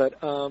 but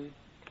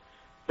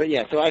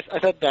yeah. So I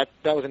thought that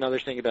was another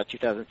thing about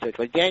 2006.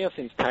 Like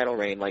Danielson's title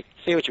reign, like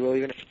say what you will,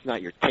 even if it's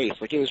not your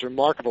taste, like it was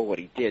remarkable what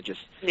he did.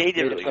 Just he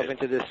did made himself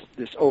into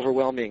this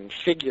overwhelming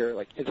figure,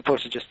 like as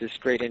opposed to just this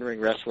great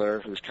in-ring wrestler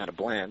who was kind of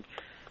bland.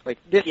 Like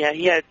this,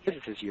 this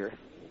is his year.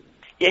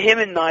 Yeah, him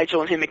and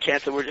Nigel and him and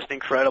Kenta were just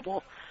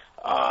incredible.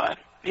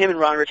 Him and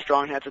Roderick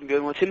Strong had some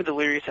good ones. Him and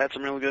Delirious had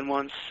some really good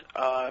ones.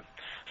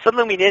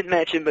 Something we didn't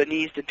mention but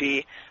needs to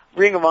be,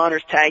 Ring of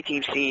Honor's tag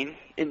team scene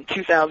in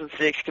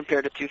 2006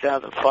 compared to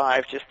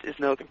 2005 just is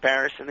no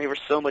comparison. They were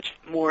so much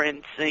more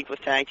in sync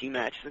with tag team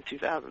matches in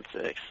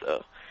 2006.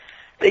 So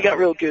they got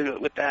real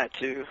good with that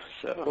too.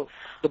 So well,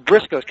 the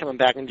Briscoes coming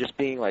back and just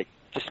being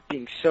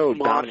so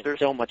dominant,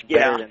 so much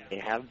better than they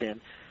have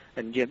been.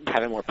 And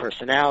having more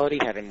personality,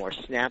 having more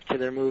snap to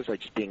their moves,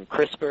 like just being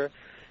crisper.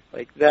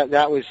 Like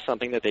that was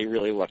something that they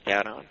really lucked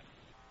out on.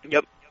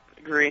 Yep,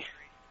 agree.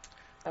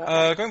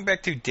 Going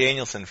back to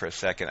Danielson for a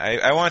second,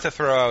 I wanted to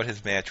throw out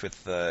his match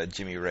with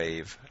Jimmy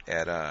Rave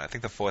at, I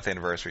think, the 4th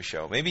anniversary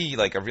show. Maybe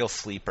like a real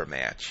sleeper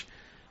match.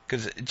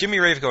 Because Jimmy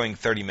Rave going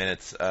 30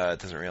 minutes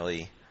doesn't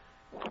really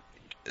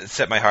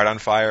set my heart on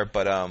fire,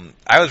 but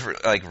I was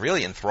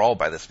really enthralled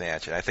by this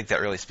match, and I think that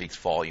really speaks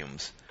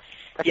volumes.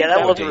 Yeah,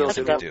 that was really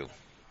good.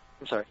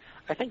 I'm sorry.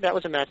 I think that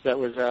was a match that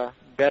was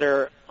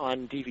better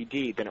on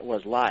DVD than it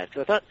was live.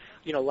 Because I thought,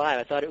 live,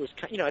 I thought it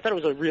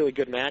was a really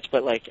good match,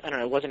 but I don't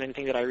know, it wasn't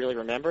anything that I really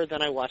remembered.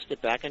 Then I watched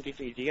it back on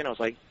DVD, and I was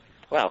like,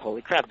 wow,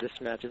 holy crap, this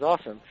match is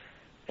awesome.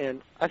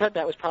 And I thought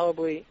that was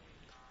probably,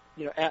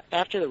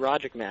 after the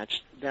Roderick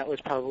match, that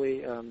was probably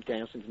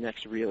Danielson's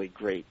next really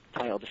great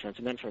title defense.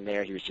 And then from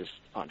there, he was just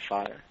on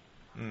fire.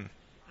 Mm.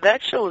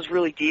 That show was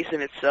really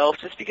decent itself,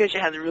 just because you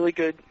had a really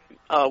good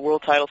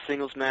world title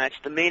singles match.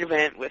 The main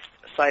event with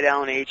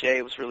Sydal and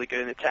AJ was really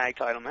good in the tag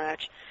title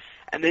match.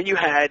 And then you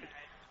had,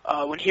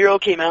 when Hero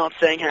came out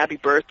saying happy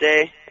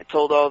birthday and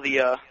told all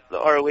the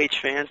ROH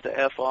fans to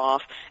F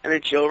off, and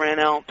then Joe ran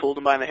out and pulled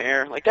him by the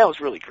hair. Like, that was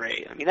really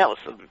great. I mean, that was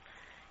some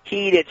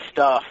heated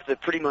stuff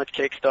that pretty much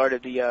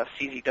kick-started the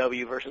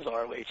CZW versus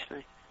ROH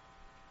thing.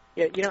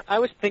 Yeah, I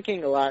was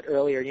thinking a lot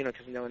earlier,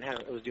 because no one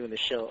was doing the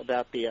show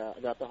about the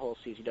whole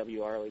CZW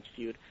ROH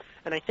feud,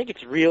 and I think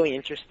it's really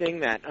interesting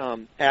that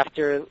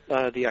after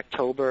the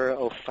October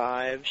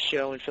 '05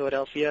 show in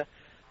Philadelphia,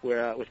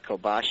 where with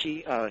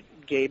Kobashi,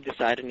 Gabe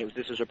decided, and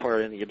this was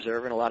reported in the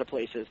Observer and a lot of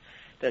places,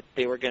 that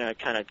they were going to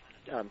kind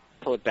of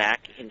pull it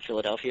back in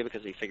Philadelphia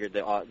because they figured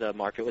the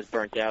market was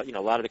burnt out. A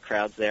lot of the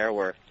crowds there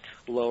were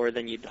lower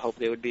than you'd hope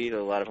they would be.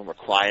 A lot of them were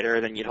quieter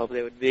than you'd hope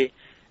they would be.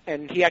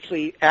 And he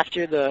actually,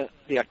 after the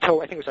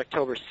October, I think it was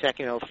October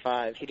 2nd,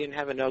 '05, he didn't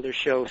have another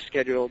show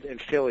scheduled in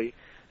Philly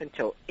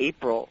until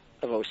April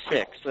of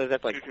 '06. So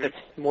that's that's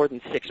more than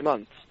 6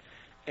 months.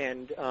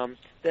 And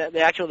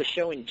the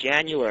show in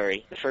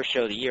January, the first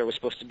show of the year, was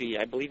supposed to be,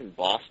 I believe, in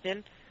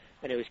Boston,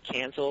 and it was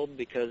canceled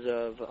because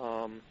of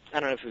I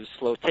don't know if it was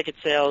slow ticket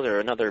sales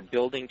or another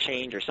building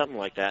change or something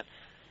like that.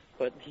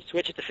 But he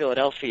switched it to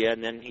Philadelphia,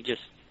 and then he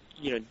just,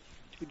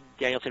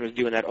 Danielson was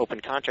doing that open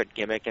contract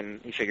gimmick,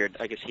 and he figured,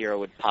 I guess, Hero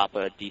would pop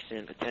a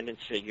decent attendance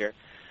figure.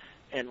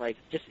 And,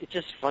 it's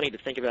just funny to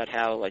think about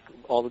how,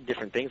 all the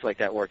different things like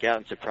that work out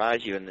and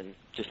surprise you and then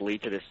just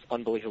lead to this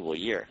unbelievable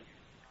year.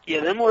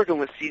 Yeah, them working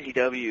with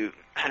CZW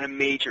had a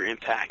major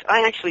impact.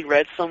 I actually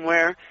read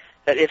somewhere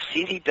that if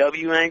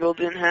CZW angle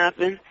didn't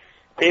happen,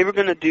 they were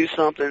going to do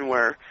something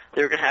where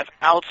they were going to have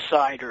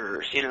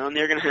outsiders, and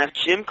they're going to have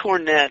Jim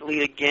Cornette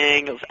lead a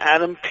gang of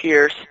Adam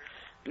Pearce,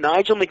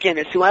 Nigel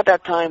McGuinness, who at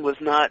that time was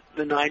not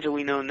the Nigel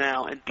we know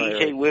now, and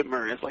BJ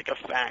Whitmer as like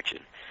a faction.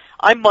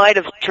 I might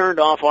have turned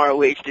off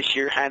ROH this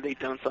year had they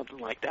done something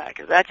like that,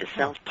 because that just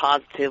sounds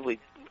positively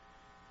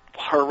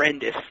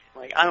horrendous.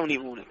 Like, I don't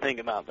even want to think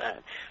about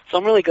that. So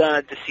I'm really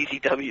glad the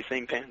CCW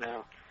thing panned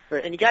out.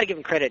 Right, and you got to give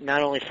them credit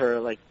not only for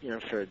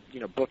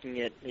booking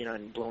it,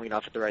 and blowing it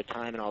off at the right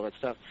time and all that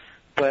stuff,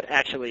 but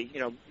actually,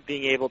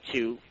 being able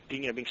to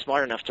being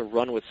smart enough to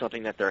run with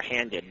something that they're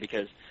handed,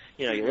 because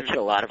you look at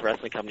a lot of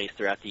wrestling companies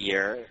throughout the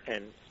year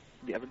and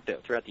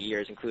throughout the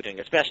years, including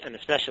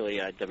especially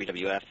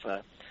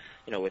WWF.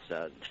 With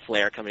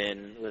Flair coming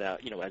in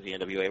without, as the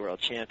NWA World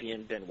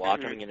Champion,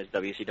 Benoit coming in as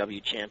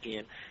WCW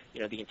Champion,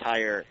 the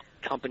entire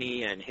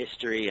company and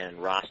history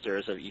and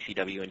rosters of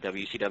ECW and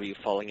WCW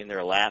falling in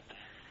their lap,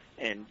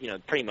 and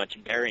pretty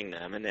much burying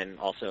them. And then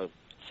also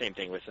same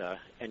thing with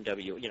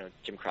NW,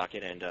 Jim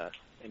Crockett and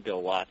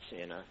Bill Watts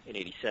in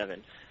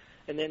 '87.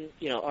 And then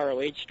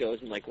ROH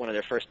goes, and like one of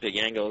their first big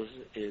angles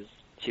is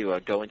to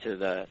go into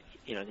the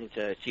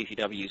into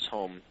CCW's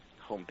home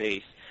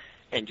base,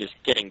 and just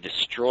getting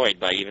destroyed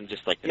by even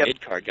just like the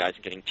mid-card guys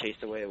and getting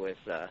chased away with...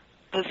 the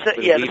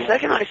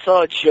second I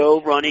saw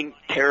Joe running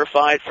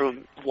terrified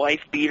from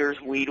Wife Beater's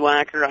Weed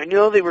Whacker, I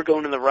knew they were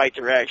going in the right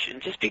direction,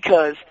 just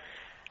because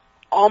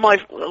a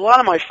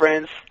lot of my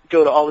friends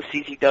go to all the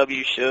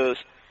CZW shows,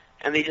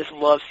 and they just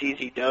love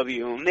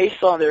CZW, and they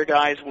saw their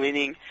guys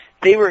winning.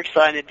 They were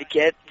excited to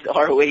get the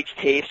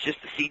ROH tapes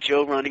just to see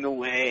Joe running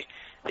away.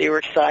 They were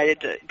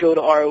excited to go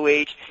to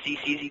ROH to see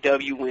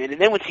CZW win.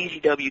 And then when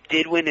CZW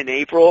did win in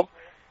April,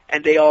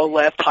 and they all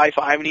left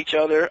high-fiving each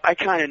other, I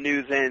kind of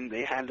knew then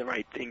they had the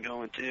right thing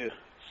going, too.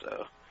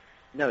 So.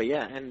 No,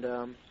 yeah, and,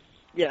 I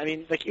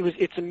mean, like,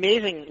 it's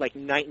amazing, like,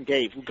 night and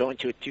day, going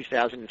to a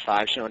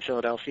 2005 show in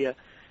Philadelphia,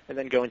 and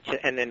then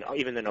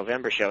even the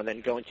November show, and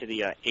then going to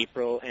the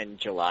April and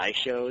July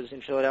shows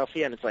in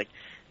Philadelphia, and it's like,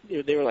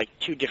 they were like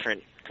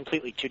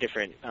completely two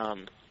different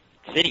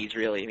cities,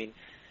 really. I mean,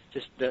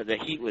 just the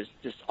heat was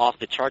just off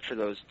the chart for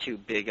those two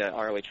big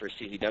ROH versus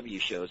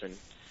CZW shows, and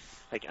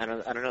like I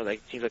don't know. Like,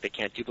 it seems like they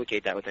can't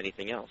duplicate that with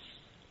anything else.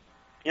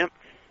 Yep.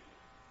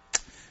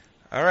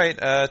 All right,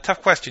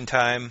 tough question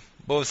time.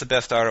 What was the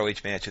best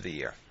ROH match of the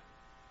year?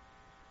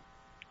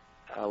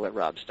 I'll let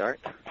Rob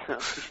start.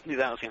 Knew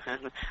that was going to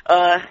happen.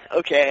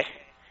 Okay.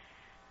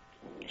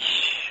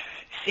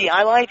 See,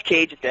 I liked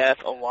Cage of Death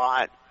a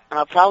lot, and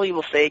I probably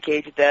will say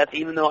Cage of Death,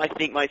 even though I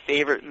think my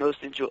favorite, most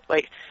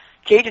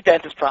Cage of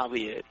Death is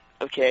probably it.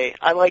 Okay,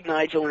 I like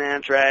Nigel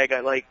and Amdrag. I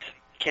liked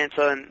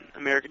Kenta and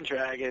American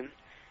Dragon.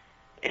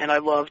 And I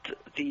loved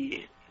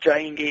the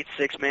Dragon Gate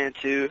 6-man,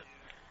 too.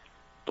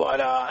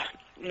 But,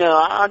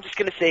 no, I'm just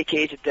going to say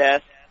Cage of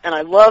Death. And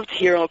I loved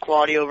Hero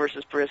Claudio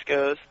versus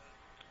Briscoes.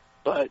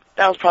 But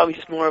that was probably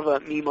just more of a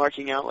me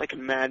marking out like a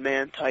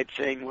madman type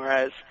thing.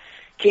 Whereas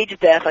Cage of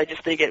Death, I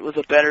just think it was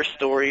a better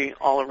story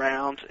all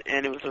around.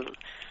 And it was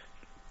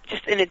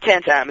just an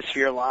intense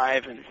atmosphere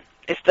live. And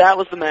if that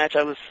was the match,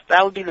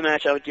 that would be the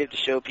match I would give to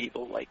show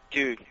people. Like,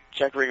 dude,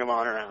 check Ring of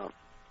Honor out.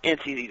 And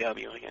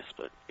CZW, I guess,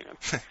 but,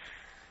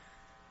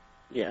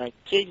 Yeah,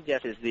 Cage of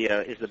Death is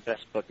the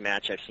best book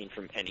match I've seen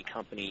from any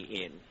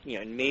company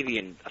in maybe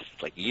in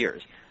like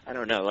years. I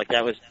don't know,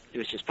 it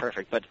was just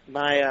perfect. But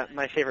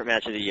my favorite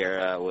match of the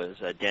year was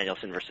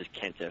Danielson versus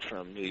Kenta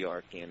from New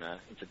York in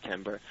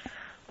September.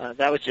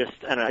 That was just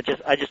I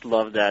just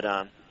love that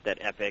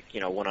epic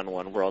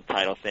one-on-one world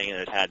title thing, and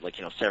it had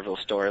several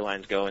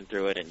storylines going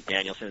through it, and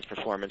Danielson's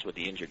performance with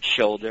the injured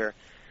shoulder.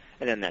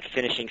 And then that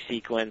finishing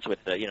sequence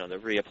with the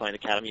reapplying the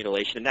cattle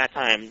mutilation. And that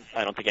time,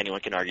 I don't think anyone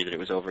can argue that it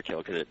was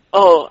overkill.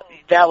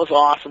 That was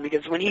awesome,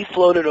 because when he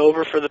floated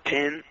over for the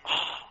pin,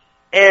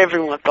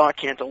 everyone thought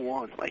Kenta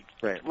won.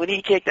 When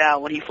he kicked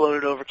out, when he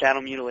floated over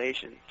cattle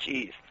mutilation,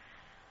 jeez.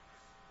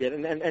 Yeah,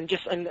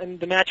 and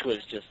the match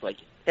was just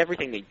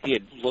everything they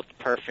did looked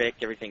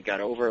perfect. Everything got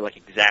over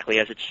exactly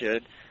as it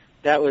should.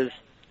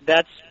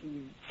 That's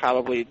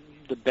probably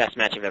the best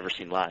match I've ever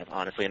seen live,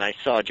 honestly. And I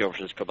saw Joe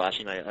versus Kobashi,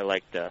 and I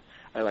liked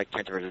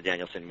Kenta versus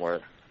Danielson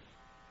more.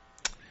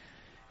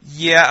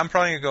 Yeah, I'm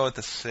probably going to go with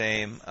the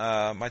same.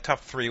 My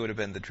top three would have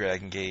been the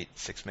Dragon Gate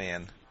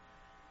 6-man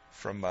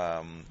from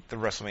the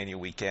WrestleMania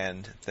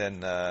weekend,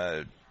 then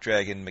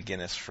Dragon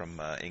McGuinness from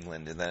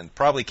England, and then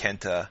probably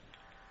Kenta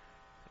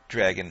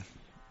Dragon.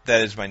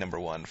 That is my number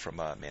one from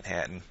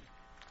Manhattan.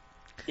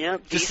 Yeah,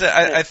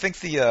 I think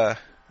I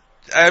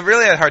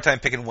really had a hard time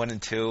picking 1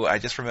 and 2. I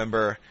just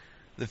remember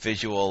the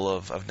visual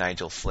of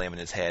Nigel slamming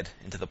his head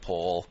into the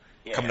pole,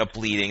 coming up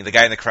bleeding. The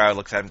guy in the crowd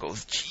looks at him and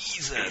goes,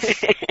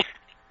 Jesus!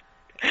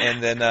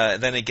 And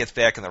then it gets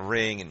back in the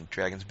ring, and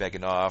Dragon's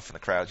begging off, and the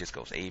crowd just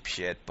goes ape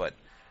shit. But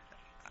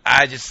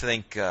I just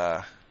think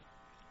the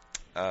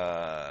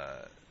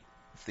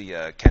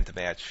Kenta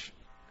match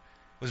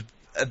was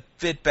a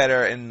bit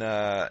better, and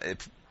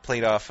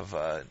played off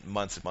of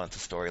months and months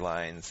of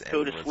storylines.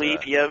 Go and to was,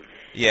 sleep. Yep.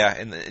 Yeah,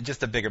 and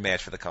just a bigger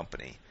match for the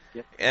company.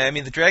 Yep. And, I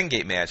mean, the Dragon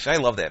Gate match, I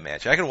love that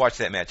match. I could watch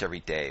that match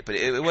every day, but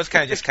it was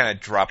kind of just kind of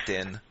dropped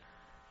in.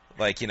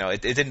 Like,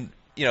 it didn't,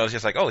 it was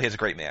just like, oh, here's a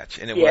great match.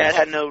 And it was. It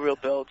had no real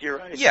build. You're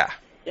right. Yeah.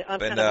 Yeah,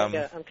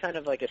 I'm kind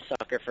of like a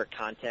sucker for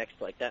context.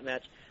 Like that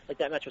match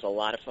was a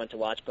lot of fun to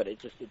watch, but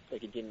it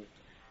didn't.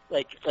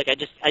 I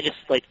just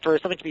for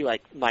something to be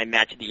like my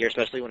match of the year,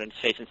 especially when it's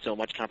facing so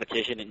much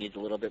competition, it needs a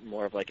little bit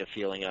more of like a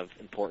feeling of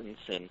importance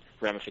and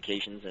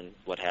ramifications and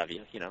what have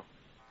you.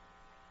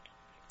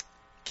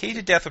 Cage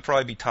of Death would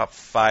probably be top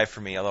 5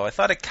 for me, although I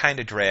thought it kind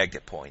of dragged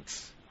at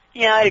points.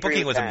 Yeah, I the agree booking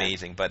with was that.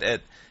 amazing, but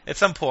at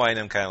some point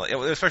I'm kind of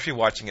like, especially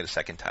watching it a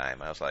second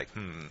time, I was like, just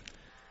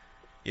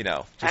some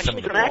Actually,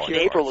 of the the match in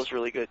quality April parts. was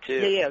really good too.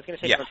 Yeah, I was going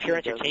to say Yeah. from a pure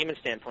entertainment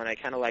standpoint, I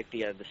kind of like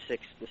the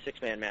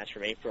six-man match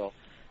from April.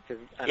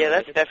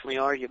 That's definitely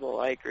arguable.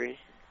 I agree.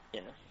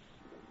 Yeah.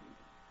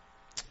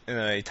 And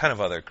a ton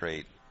of other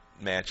great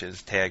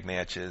matches, tag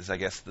matches. I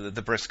guess the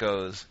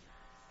Briscoes,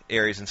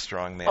 Aries and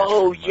Strong match.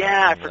 Oh from,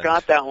 yeah, I England.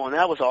 forgot that one.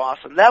 That was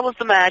awesome. That was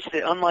the match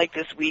that, unlike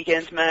this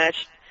weekend's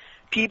match,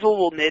 people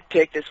will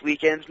nitpick this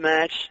weekend's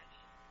match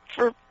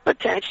for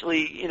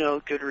potentially,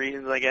 good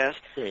reasons, I guess.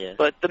 Yeah.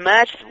 But the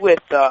match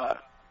with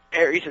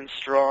Aries and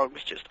Strong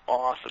was just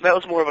awesome. That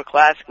was more of a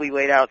classically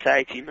laid out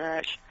tag team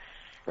match.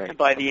 Right. And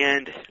by the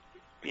end,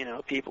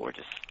 people were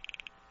just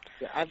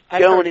Yeah,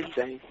 going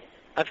insane.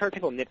 I've heard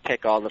people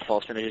nitpick all the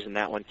false finishes in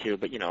that one too,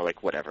 but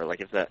whatever. Like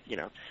if that,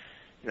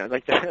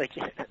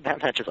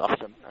 that match is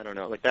awesome. I don't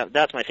know,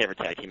 that's my favorite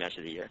tag team match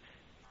of the year.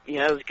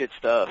 Yeah, that was good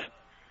stuff.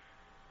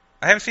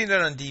 I haven't seen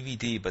that on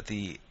DVD, but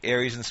the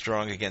Aries and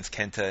Strong against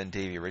Kenta and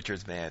Davey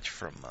Richards match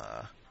from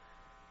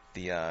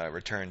the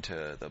return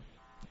to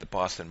the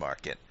Boston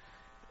market.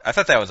 I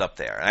thought that was up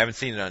there. I haven't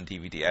seen it on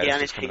DVD. I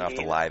was just coming off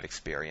the live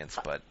experience,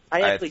 but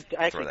I actually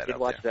did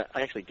watch that.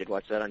 I actually did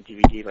watch that on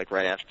DVD,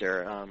 right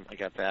after I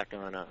got back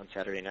on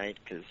Saturday night,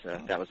 because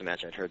that was the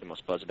match I'd heard the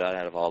most buzz about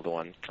out of all the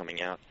ones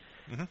coming out.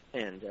 Mm-hmm.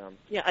 And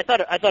I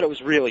thought it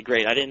was really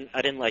great. I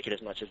didn't like it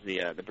as much as the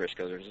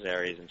Briscoes versus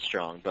Aries and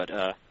Strong,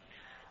 but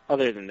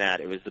other than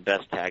that, it was the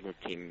best tag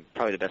team,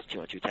 probably the best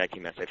 2-on-2 tag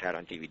team match I've had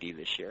on DVD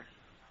this year.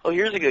 Oh,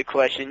 here's a good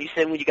question. You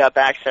said when you got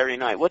back Saturday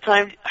night. What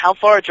time, how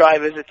far a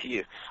drive is it to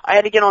you? I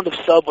had to get on the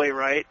subway,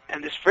 right?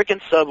 And this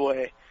frickin'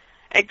 subway,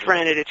 and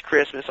granted it's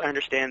Christmas, I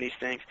understand these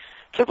things,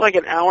 took like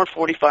an hour and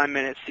 45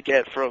 minutes to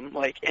get from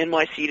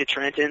NYC to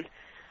Trenton.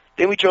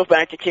 Then we drove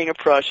back to King of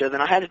Prussia.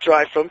 Then I had to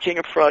drive from King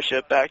of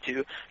Prussia back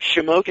to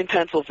Shamokin,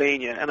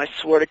 Pennsylvania. And I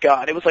swear to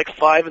God, it was like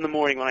 5 in the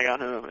morning when I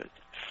got home. It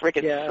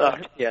frickin'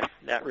 sucked. Yeah,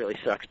 that really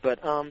sucks.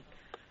 But I'm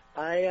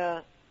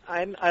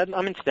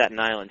in Staten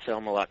Island, so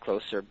I'm a lot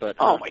closer. But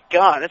oh my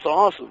God, that's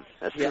awesome.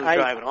 That's yeah, no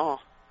drive at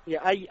all. Yeah,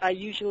 I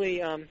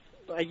usually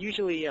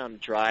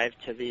drive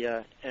to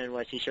the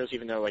NYC shows,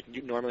 even though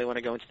normally when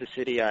I go into the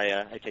city,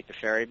 I take the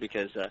ferry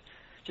because the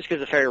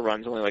ferry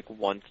runs only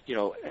once,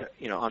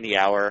 on the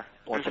hour,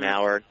 once an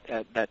hour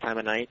at that time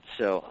of night.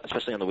 So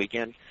especially on the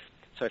weekend,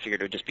 so I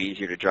figured it would just be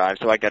easier to drive.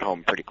 So I get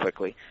home pretty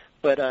quickly.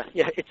 But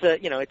it's a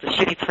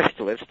shitty place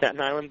to live, Staten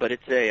Island, but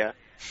it's a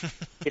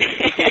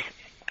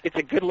it's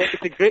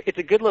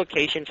a good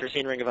location for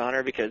seeing Ring of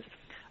Honor because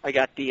I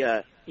got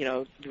the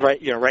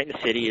right in the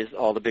city is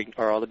all the big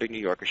New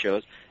Yorker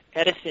shows.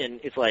 Edison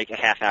is like a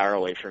half hour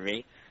away from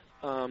me.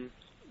 The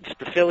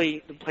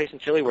place in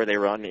Philly where they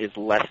run is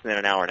less than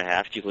an hour and a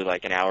half. It's usually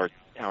like an hour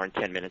and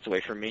 10 minutes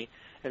away from me.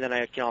 And then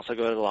I can also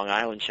go to the Long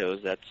Island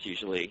shows. That's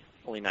usually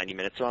only 90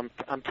 minutes. So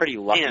I'm pretty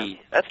lucky. Yeah,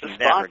 that's the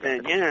spot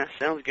then. Yeah,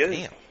 sounds good.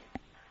 Damn.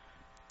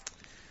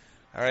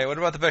 All right, what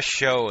about the best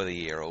show of the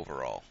year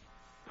overall?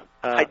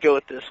 I'd go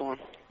with this one.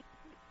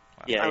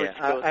 Yeah,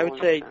 I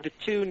would say the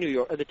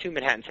two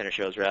Manhattan Center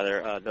shows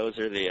rather. Those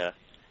are the,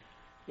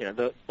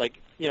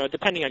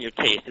 depending on your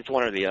taste, it's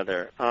one or the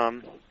other.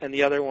 And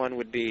the other one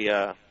would be,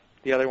 Death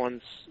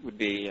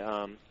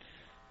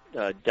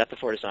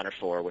Before Dishonor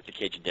 4 with the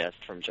Cage of Death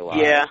from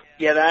July.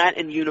 Yeah, that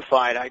and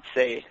Unified, I'd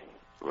say,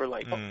 were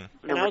like. And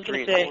I was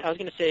going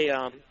to say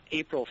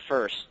April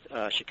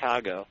 1st,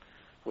 Chicago,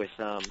 with.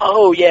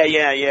 Oh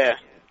yeah,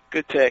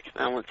 good pick.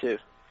 That one too.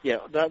 Yeah,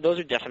 those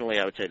are definitely,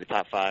 I would say, the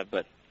top 5.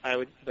 But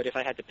if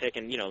I had to pick,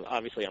 and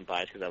obviously I'm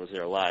biased because I was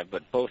there live,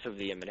 but both of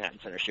the Manhattan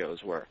Center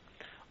shows were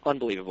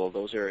unbelievable.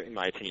 Those are, in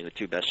my opinion, the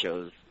two best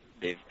shows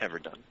they've ever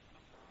done.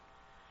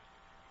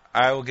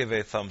 I will give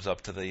a thumbs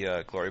up to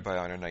the Glory by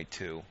Honor Night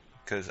 2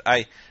 because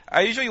I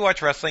usually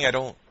watch wrestling. I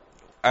don't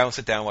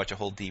sit down and watch a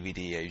whole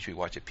DVD. I usually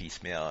watch it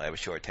piecemeal. I have a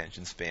short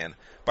attention span,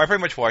 but I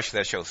pretty much watched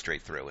that show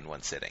straight through in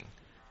one sitting.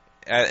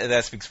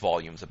 That speaks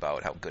volumes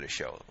about how good a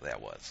show that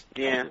was.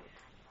 Yeah.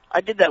 I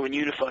did that with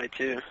Unified,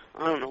 too.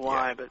 I don't know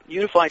why, but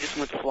Unified just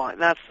went to fly.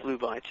 That flew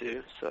by,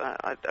 too, so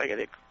I got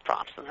to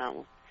props on that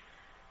one.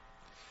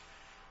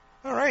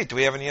 All right. Do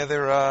we have any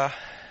other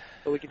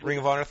Ring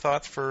of Honor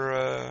thoughts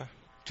for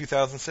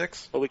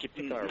 2006? Well, we could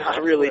pick our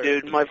Not really,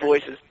 dude. My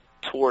voice is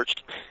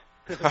torched.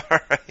 All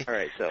right. All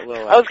right, so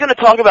I was going to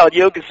talk about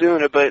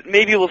Yokozuna, but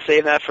maybe we'll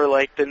save that for,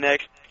 the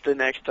next the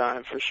next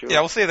time for sure. Yeah,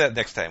 we'll say that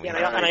next time. Yeah,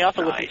 and I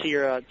also listened to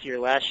your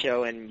last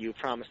show, and you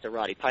promised a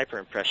Roddy Piper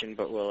impression,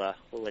 but we'll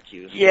let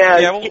you.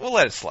 Yeah, we'll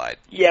let it slide.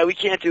 Yeah, we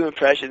can't do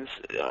impressions.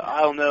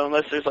 I don't know,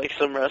 unless there's like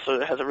some wrestler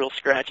that has a real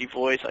scratchy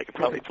voice. I could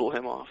probably pull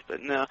him off,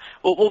 but no,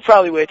 we'll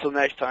probably wait till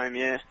next time.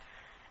 Yeah.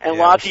 And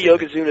lots of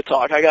Yokozuna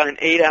talk. I got an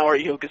 8-hour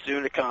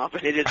Yokozuna comp,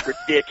 and it is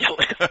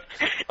ridiculous.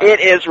 It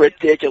is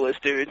ridiculous,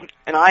 dude.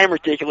 And I am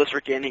ridiculous for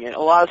getting it. A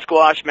lot of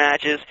squash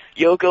matches,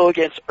 Yoko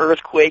against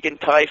Earthquake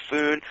and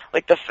Typhoon,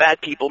 like the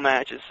fat people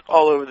matches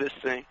all over this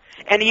thing.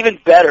 And even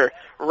better,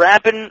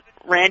 rapping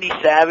Randy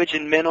Savage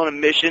and Men on a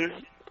Mission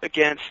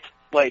against,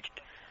 like,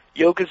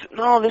 Yokozuna.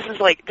 No, this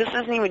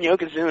isn't even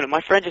Yokozuna.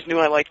 My friend just knew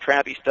I liked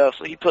crappy stuff,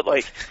 so he put,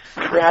 like,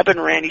 rapping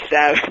Randy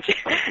Savage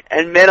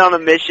and Men on a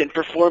Mission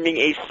performing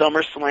a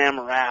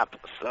SummerSlam rap.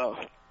 So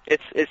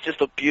it's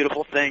just a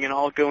beautiful thing, and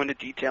I'll go into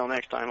detail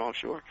next time, I'm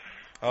sure.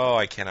 Oh,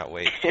 I cannot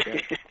wait.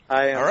 All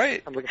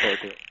right. I'm looking forward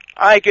to it.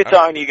 All right, good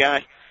talking to you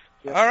guys.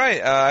 Yep. All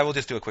right, I will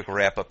just do a quick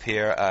wrap-up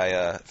here.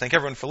 I thank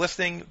everyone for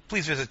listening.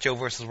 Please visit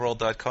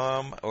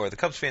joeversusworld.com or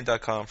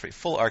thecubsfan.com for a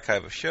full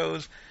archive of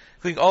shows,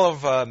 including all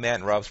of Matt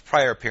and Rob's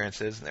prior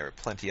appearances, and there were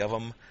plenty of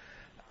them.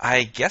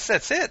 I guess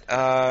that's it.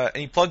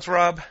 Any plugs,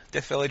 Rob?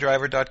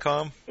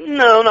 DeathValleyDriver.com?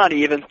 No, not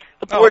even.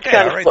 The board's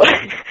kind of slow.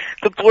 Then.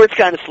 The board's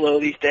kind of slow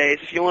these days.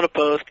 If you want to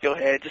post, go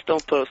ahead. Just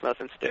don't post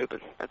nothing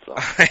stupid. That's all.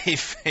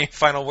 Any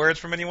final words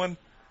from anyone?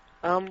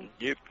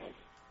 Yep.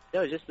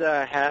 No, just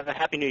have a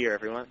Happy New Year,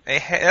 everyone.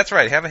 That's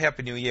right. Have a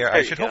Happy New Year. There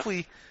I should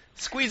hopefully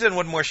squeeze in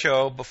one more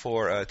show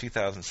before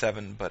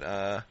 2007,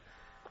 but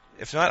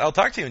if not, I'll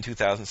talk to you in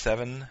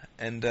 2007.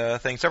 And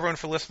thanks everyone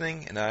for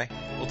listening, and I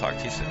will talk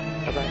to you soon.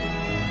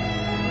 Bye-bye.